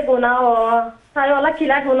লইলে যে গোনা ও তাই ওলা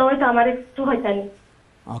কিলা গোনা হইতো আমার একটু হইতানি।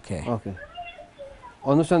 ওকে ওকে,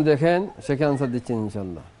 অনুষ্ঠান দেখেন, শেখে আনসার দিচ্ছেন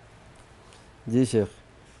ইনশাল্লাহ। জি শেখ,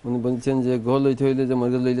 উনি বলছেন যে ঘর লইতে হইলে যে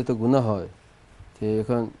মর্যাদা লইলে তো গুনাহ হয়, তো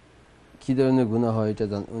এখন কী ধরনের গুনাহ হয় এটা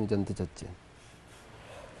উনি জানতে চাচ্ছেন।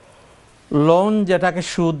 লোন যেটাকে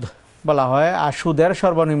সুদ বলা হয়, আর সুদের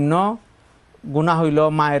সর্বনিম্ন গুনাহ হইল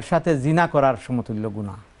মায়ের সাথে জিনা করার সমতুল্য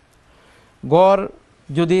গুনাহ। গড়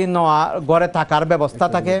যদি গড়ে থাকার ব্যবস্থা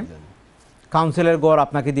থাকে, কাউন্সিলের গড়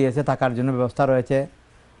আপনাকে দিয়েছে, থাকার জন্য ব্যবস্থা রয়েছে,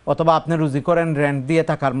 অথবা আপনি রুজি করেন রেন্ট দিয়ে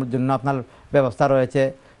থাকার জন্য আপনার ব্যবস্থা রয়েছে,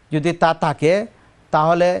 যদি তা থাকে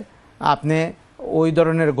তাহলে আপনি ওই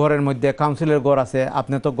ধরনের ঘরের মধ্যে, কাউন্সিলের ঘর আছে,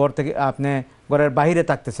 আপনি তো ঘর থেকে আপনি ঘরের বাইরে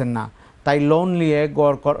থাকতেছেন না, তাই লোন নিয়ে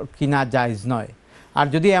গড় কিনা জায়েজ নয়। আর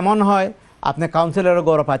যদি এমন হয় আপনি কাউন্সিলেরও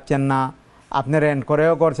গড় পাচ্ছেন না, আপনি রেন্ট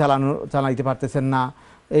করেও গড় চালাইতে পারতেছেন না,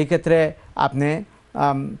 এই ক্ষেত্রে আপনি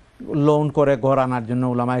লোন করে ঘর আনার জন্য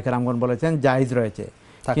উলামায়ে কেরামগণ বলেছেন জায়েজ রয়েছে,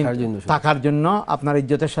 থাকার জন্য, আপনার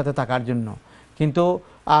ইজ্জতের সাথে থাকার জন্য। কিন্তু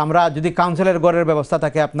আমরা যদি কাউন্সিলের ঘরের ব্যবস্থা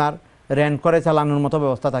থাকে, আপনার রেন্ট করে চালানোর মতো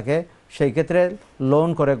ব্যবস্থা থাকে, সেই ক্ষেত্রে লোন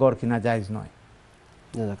করে ঘর কিনা জায়েজ নয়।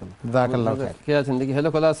 কে আছেন দেখি। হ্যালো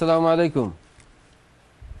খালা, আসসালামু আলাইকুম।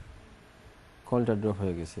 কলটা ড্রপ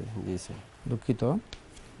হয়ে গেছে। জি স্যার, দুঃখিত।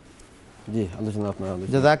 জি আলোচনা আপনার।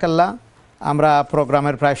 জাযাকাল্লাহ। আমরা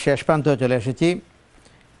প্রোগ্রামের প্রায় শেষ প্রান্তে চলে এসেছি।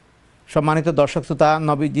 সম্মানিত দর্শক শ্রোতা,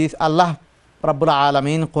 নবীজি আল্লাহ রাব্বুল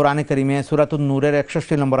আলামিন কোরআনে কারিমে সূরাতুন নূরের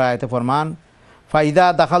 61 নম্বর আয়াতে ফরমান, ফাইদা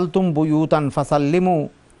দাখালতুম বুয়ুতান ফাসাল্লিমু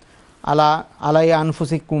আলাই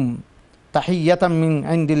আনফুসিকুম তাহিয়াতাম মিন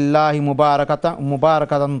ইনদিল্লাহি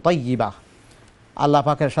মুবারাকাতান তাইয়্যিবা। আল্লাহ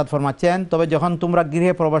পাক ইরশাদ ফরমাচ্ছেন, তবে যখন তোমরা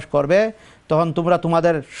গৃহে প্রবেশ করবে তখন তোমরা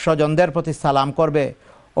তোমাদের স্বজনদের প্রতি সালাম করবে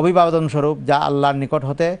অভিবাদন স্বরূপ, যা আল্লাহর নিকট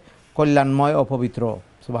হতে কল্যাণময় ও পবিত্র।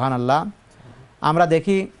 সুবহানাল্লাহ। আমরা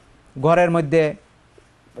দেখি ঘরের মধ্যে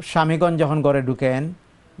স্বামীগণ যখন ঘরে ঢুকেন,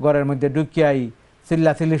 ঘরের মধ্যে ঢুকিয়াই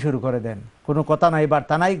চিল্লাচিল্লি শুরু করে দেন, কোনো কথা নাই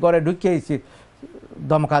বার্তা নাই, ঘরে ঢুকিয়াই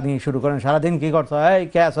দমকা দিয়ে শুরু করেন, সারাদিন কী করছো, এই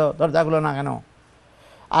কে আছো, দরজাগুলো না কেন।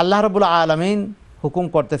 আল্লাহ রাব্বুল আলামিন হুকুম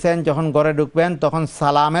করতেছেন, যখন ঘরে ঢুকবেন তখন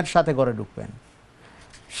সালামের সাথে ঘরে ঢুকবেন।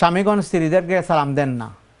 স্বামীগণ স্ত্রীদেরকে সালাম দেন না,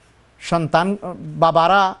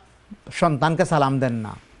 বাবারা সন্তানকে সালাম দেন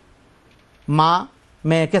না, মা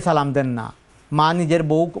মেয়েকে সালাম দেন না, মা নিজের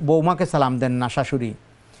বৌমাকে সালাম দেন না, শাশুড়ি।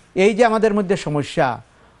 এই যে আমাদের মধ্যে সমস্যা,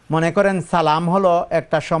 মনে করেন সালাম হলো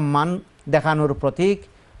একটা সম্মান দেখানোর প্রতীক,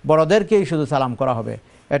 বড়দেরকেই শুধু সালাম করা হবে,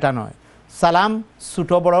 এটা নয়। সালাম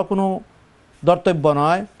ছোটো বড় কোনো ধর্তব্য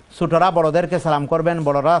নয়, ছোটরা বড়দেরকে সালাম করবেন,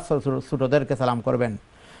 বড়রা ছোটদেরকে সালাম করবেন।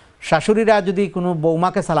 শাশুড়িরা যদি কোনো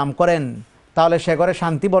বৌমাকে সালাম করেন তাহলে সে ঘরে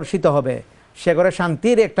শান্তি বর্ষিত হবে, সে ঘরে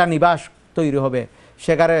শান্তির একটা নিবাস তৈরি হবে,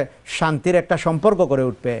 সে ঘরে শান্তির একটা সম্পর্ক গড়ে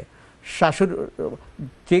উঠবে।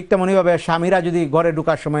 ঠিক তেমনইভাবে স্বামীরা যদি ঘরে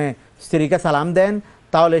ঢোকার সময় স্ত্রীকে সালাম দেন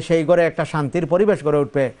তাহলে সেই ঘরে একটা শান্তির পরিবেশ গড়ে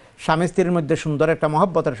উঠবে, স্বামী স্ত্রীর মধ্যে সুন্দর একটা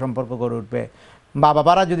মহব্বতের সম্পর্ক গড়ে উঠবে।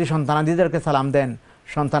 বাবারা যদি সন্তানাদিদেরকে সালাম দেন,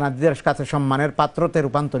 সন্তানাদিদের কাছে সম্মানের পাত্রতে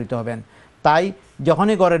রূপান্তরিত হবেন। তাই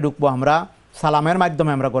যখনই ঘরে ঢুকবো আমরা সালামের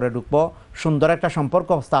মাধ্যমে আমরা ঘরে ঢুকবো, সুন্দর একটা সম্পর্ক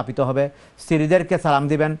স্থাপিত হবে। স্ত্রীদেরকে সালাম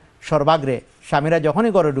দিবেন সর্বাগ্রে, স্বামীরা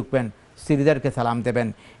যখনই ঘরে ঢুকবেন স্ত্রীদেরকে সালাম দেবেন।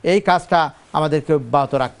 এই কাজটা আমাদেরকে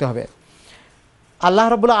অব্যাহত রাখতে হবে। আল্লাহ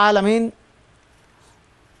রাব্বুল আলামিন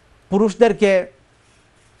পুরুষদেরকে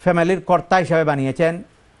ফ্যামিলির কর্তা হিসাবে বানিয়েছেন।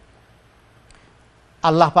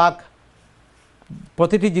 আল্লাহ পাক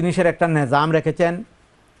প্রতিটি জিনিসের একটা নিজাম রেখেছেন।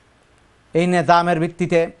 এই নিজামের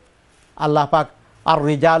ভিত্তিতে আল্লাহ পাক আর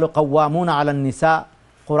রিজাল কাওয়ামুন আলান নিসা,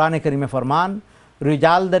 কোরআনে কারিমে ফরমান,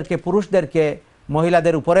 রিজালদেরকে, পুরুষদেরকে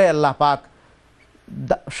মহিলাদের উপরে আল্লাহ পাক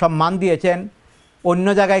সম্মান দিয়েছেন। অন্য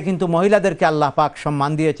জায়গায় কিন্তু মহিলাদেরকে আল্লাহ পাক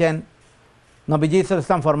সম্মান দিয়েছেন। নবীজি সাল্লাল্লাহু আলাইহি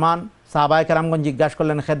ওয়াসাল্লাম ফরমান, সাহাবায়ে কেরামগণ জিজ্ঞাসা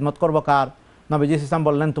করলেন খেদমত করব কার? নবীজি সাল্লাল্লাহু আলাইহি ওয়াসাল্লাম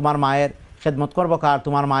বললেন তোমার মায়ের। খেদমত করব কার?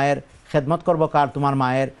 তোমার মায়ের। খেদমত করব কার? তোমার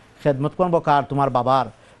মায়ের। খেদমত করব কার? তোমার বাবার।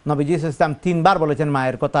 নবীজি সাল্লাল্লাহু আলাইহি ওয়াসাল্লাম 3 বার বলেছেন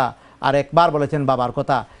মায়ের কথা আর 1 বার বলেছেন বাবার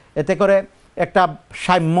কথা। এতে করে একটা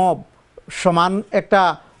সাম্য সমান একটা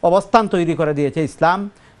অবস্থান তৈরি করে দিয়েছে ইসলাম।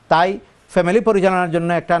 তাই ফ্যামিলি পরিচালনার জন্য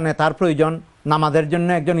একটা নেতার প্রয়োজন, নামাজের জন্য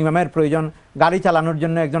একজন ইমামের প্রয়োজন, গাড়ি চালানোর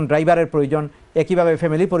জন্য একজন ড্রাইভারের প্রয়োজন, একইভাবে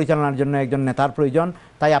ফ্যামিলি পরিচালনার জন্য একজন নেতার প্রয়োজন।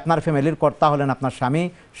 তাই আপনার ফ্যামিলির কর্তা হলেন আপনার স্বামী।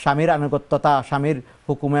 স্বামীর আনুগত্যতা, স্বামীর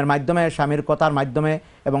হুকুমের মাধ্যমে, স্বামীর কথার মাধ্যমে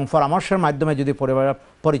এবং পরামর্শের মাধ্যমে যদি পরিবার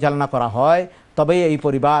পরিচালনা করা হয়, তবেই এই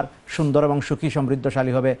পরিবার সুন্দর এবং সুখী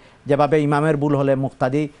সমৃদ্ধশালী হবে। যেভাবে ইমামের ভুল হলে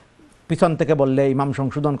মুক্তাদি পিছন থেকে বললে ইমাম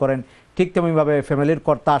সংশোধন করেন, ঠিক তেমনিভাবে ফ্যামিলির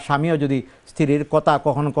কর্তা স্বামীও যদি স্ত্রীর কথা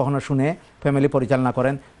কখনো কখনো শুনে ফ্যামিলি পরিচালনা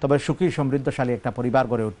করেন, তবে সুখী সমৃদ্ধশালী একটা পরিবার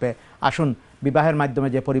গড়ে উঠবে। আসুন, বিবাহের মাধ্যমে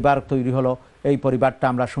যে পরিবার তৈরি হলো, এই পরিবারটা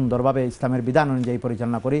আমরা সুন্দরভাবে ইসলামের বিধান অনুযায়ী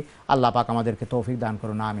পরিচালনা করি। আল্লাহ পাক আমাদেরকে তৌফিক দান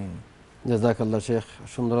করুন, আমিন। জাযাকাল্লাহ শেখ,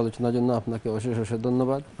 সুন্দর আলোচনার জন্য আপনাকে অশেষ অশেষ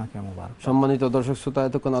ধন্যবাদ। সম্মানিত দর্শক শ্রোতা,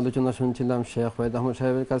 এতক্ষণ আলোচনা শুনছিলাম শেখ ফয়েজ আহমদ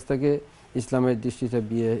সাহেবের কাছ থেকে। ইসলামের দৃষ্টিতে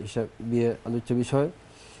বিয়ে আলোচ্য বিষয়।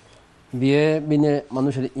 বিয়ে বিনে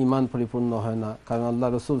মানুষের ঈমান পরিপূর্ণ হয় না, কারণ আল্লাহ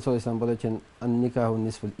রাসূল সাল্লাল্লাহু আলাইহি ওয়াসাল্লাম বলেছেন আন-নিকাহু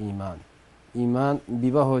নিসফুল ঈমান।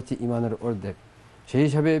 বিবাহ হচ্ছে ঈমানের অর্ধেক। সেই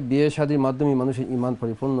হিসাবে বিয়ে শাদীর মাধ্যমে মানুষের ঈমান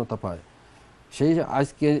পরিপূর্ণতা পায়। সেই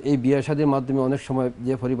আজকে এই বিয়ে শাদীর মাধ্যমে অনেক সময়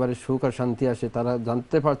যে পরিবারের সুখ আর শান্তি আসে, তারা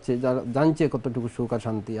জানতে পারছে, যারা জানছে কতটুকু সুখ আর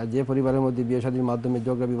শান্তি। আর যে পরিবারের মধ্যে বিয়ে শাদীর মাধ্যমে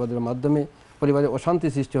ঝগড়া বিবাদের মাধ্যমে পরিবারে অশান্তি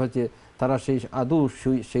সৃষ্টি হচ্ছে, তারা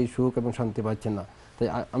সেই সুখ এবং শান্তি পাচ্ছে না। তাই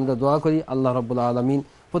আমরা দোয়া করি আল্লাহ রাব্বুল আলামিন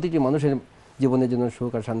প্রতিটি মানুষের জীবনের জন্য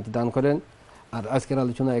সুখ আর শান্তি দান করেন। আর আজকের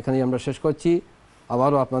আলোচনা এখানেই আমরা শেষ করছি।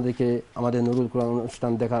 আবারও আপনাদেরকে আমাদের নুরুল কোরআন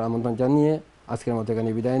অনুষ্ঠান দেখার আমন্ত্রণ জানিয়ে আজকের মতো এখানে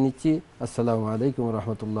বিদায় নিচ্ছি। আসসালামু আলাইকুম ওয়া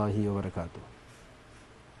রাহমাতুল্লাহি ওয়া বারাকাতুহু।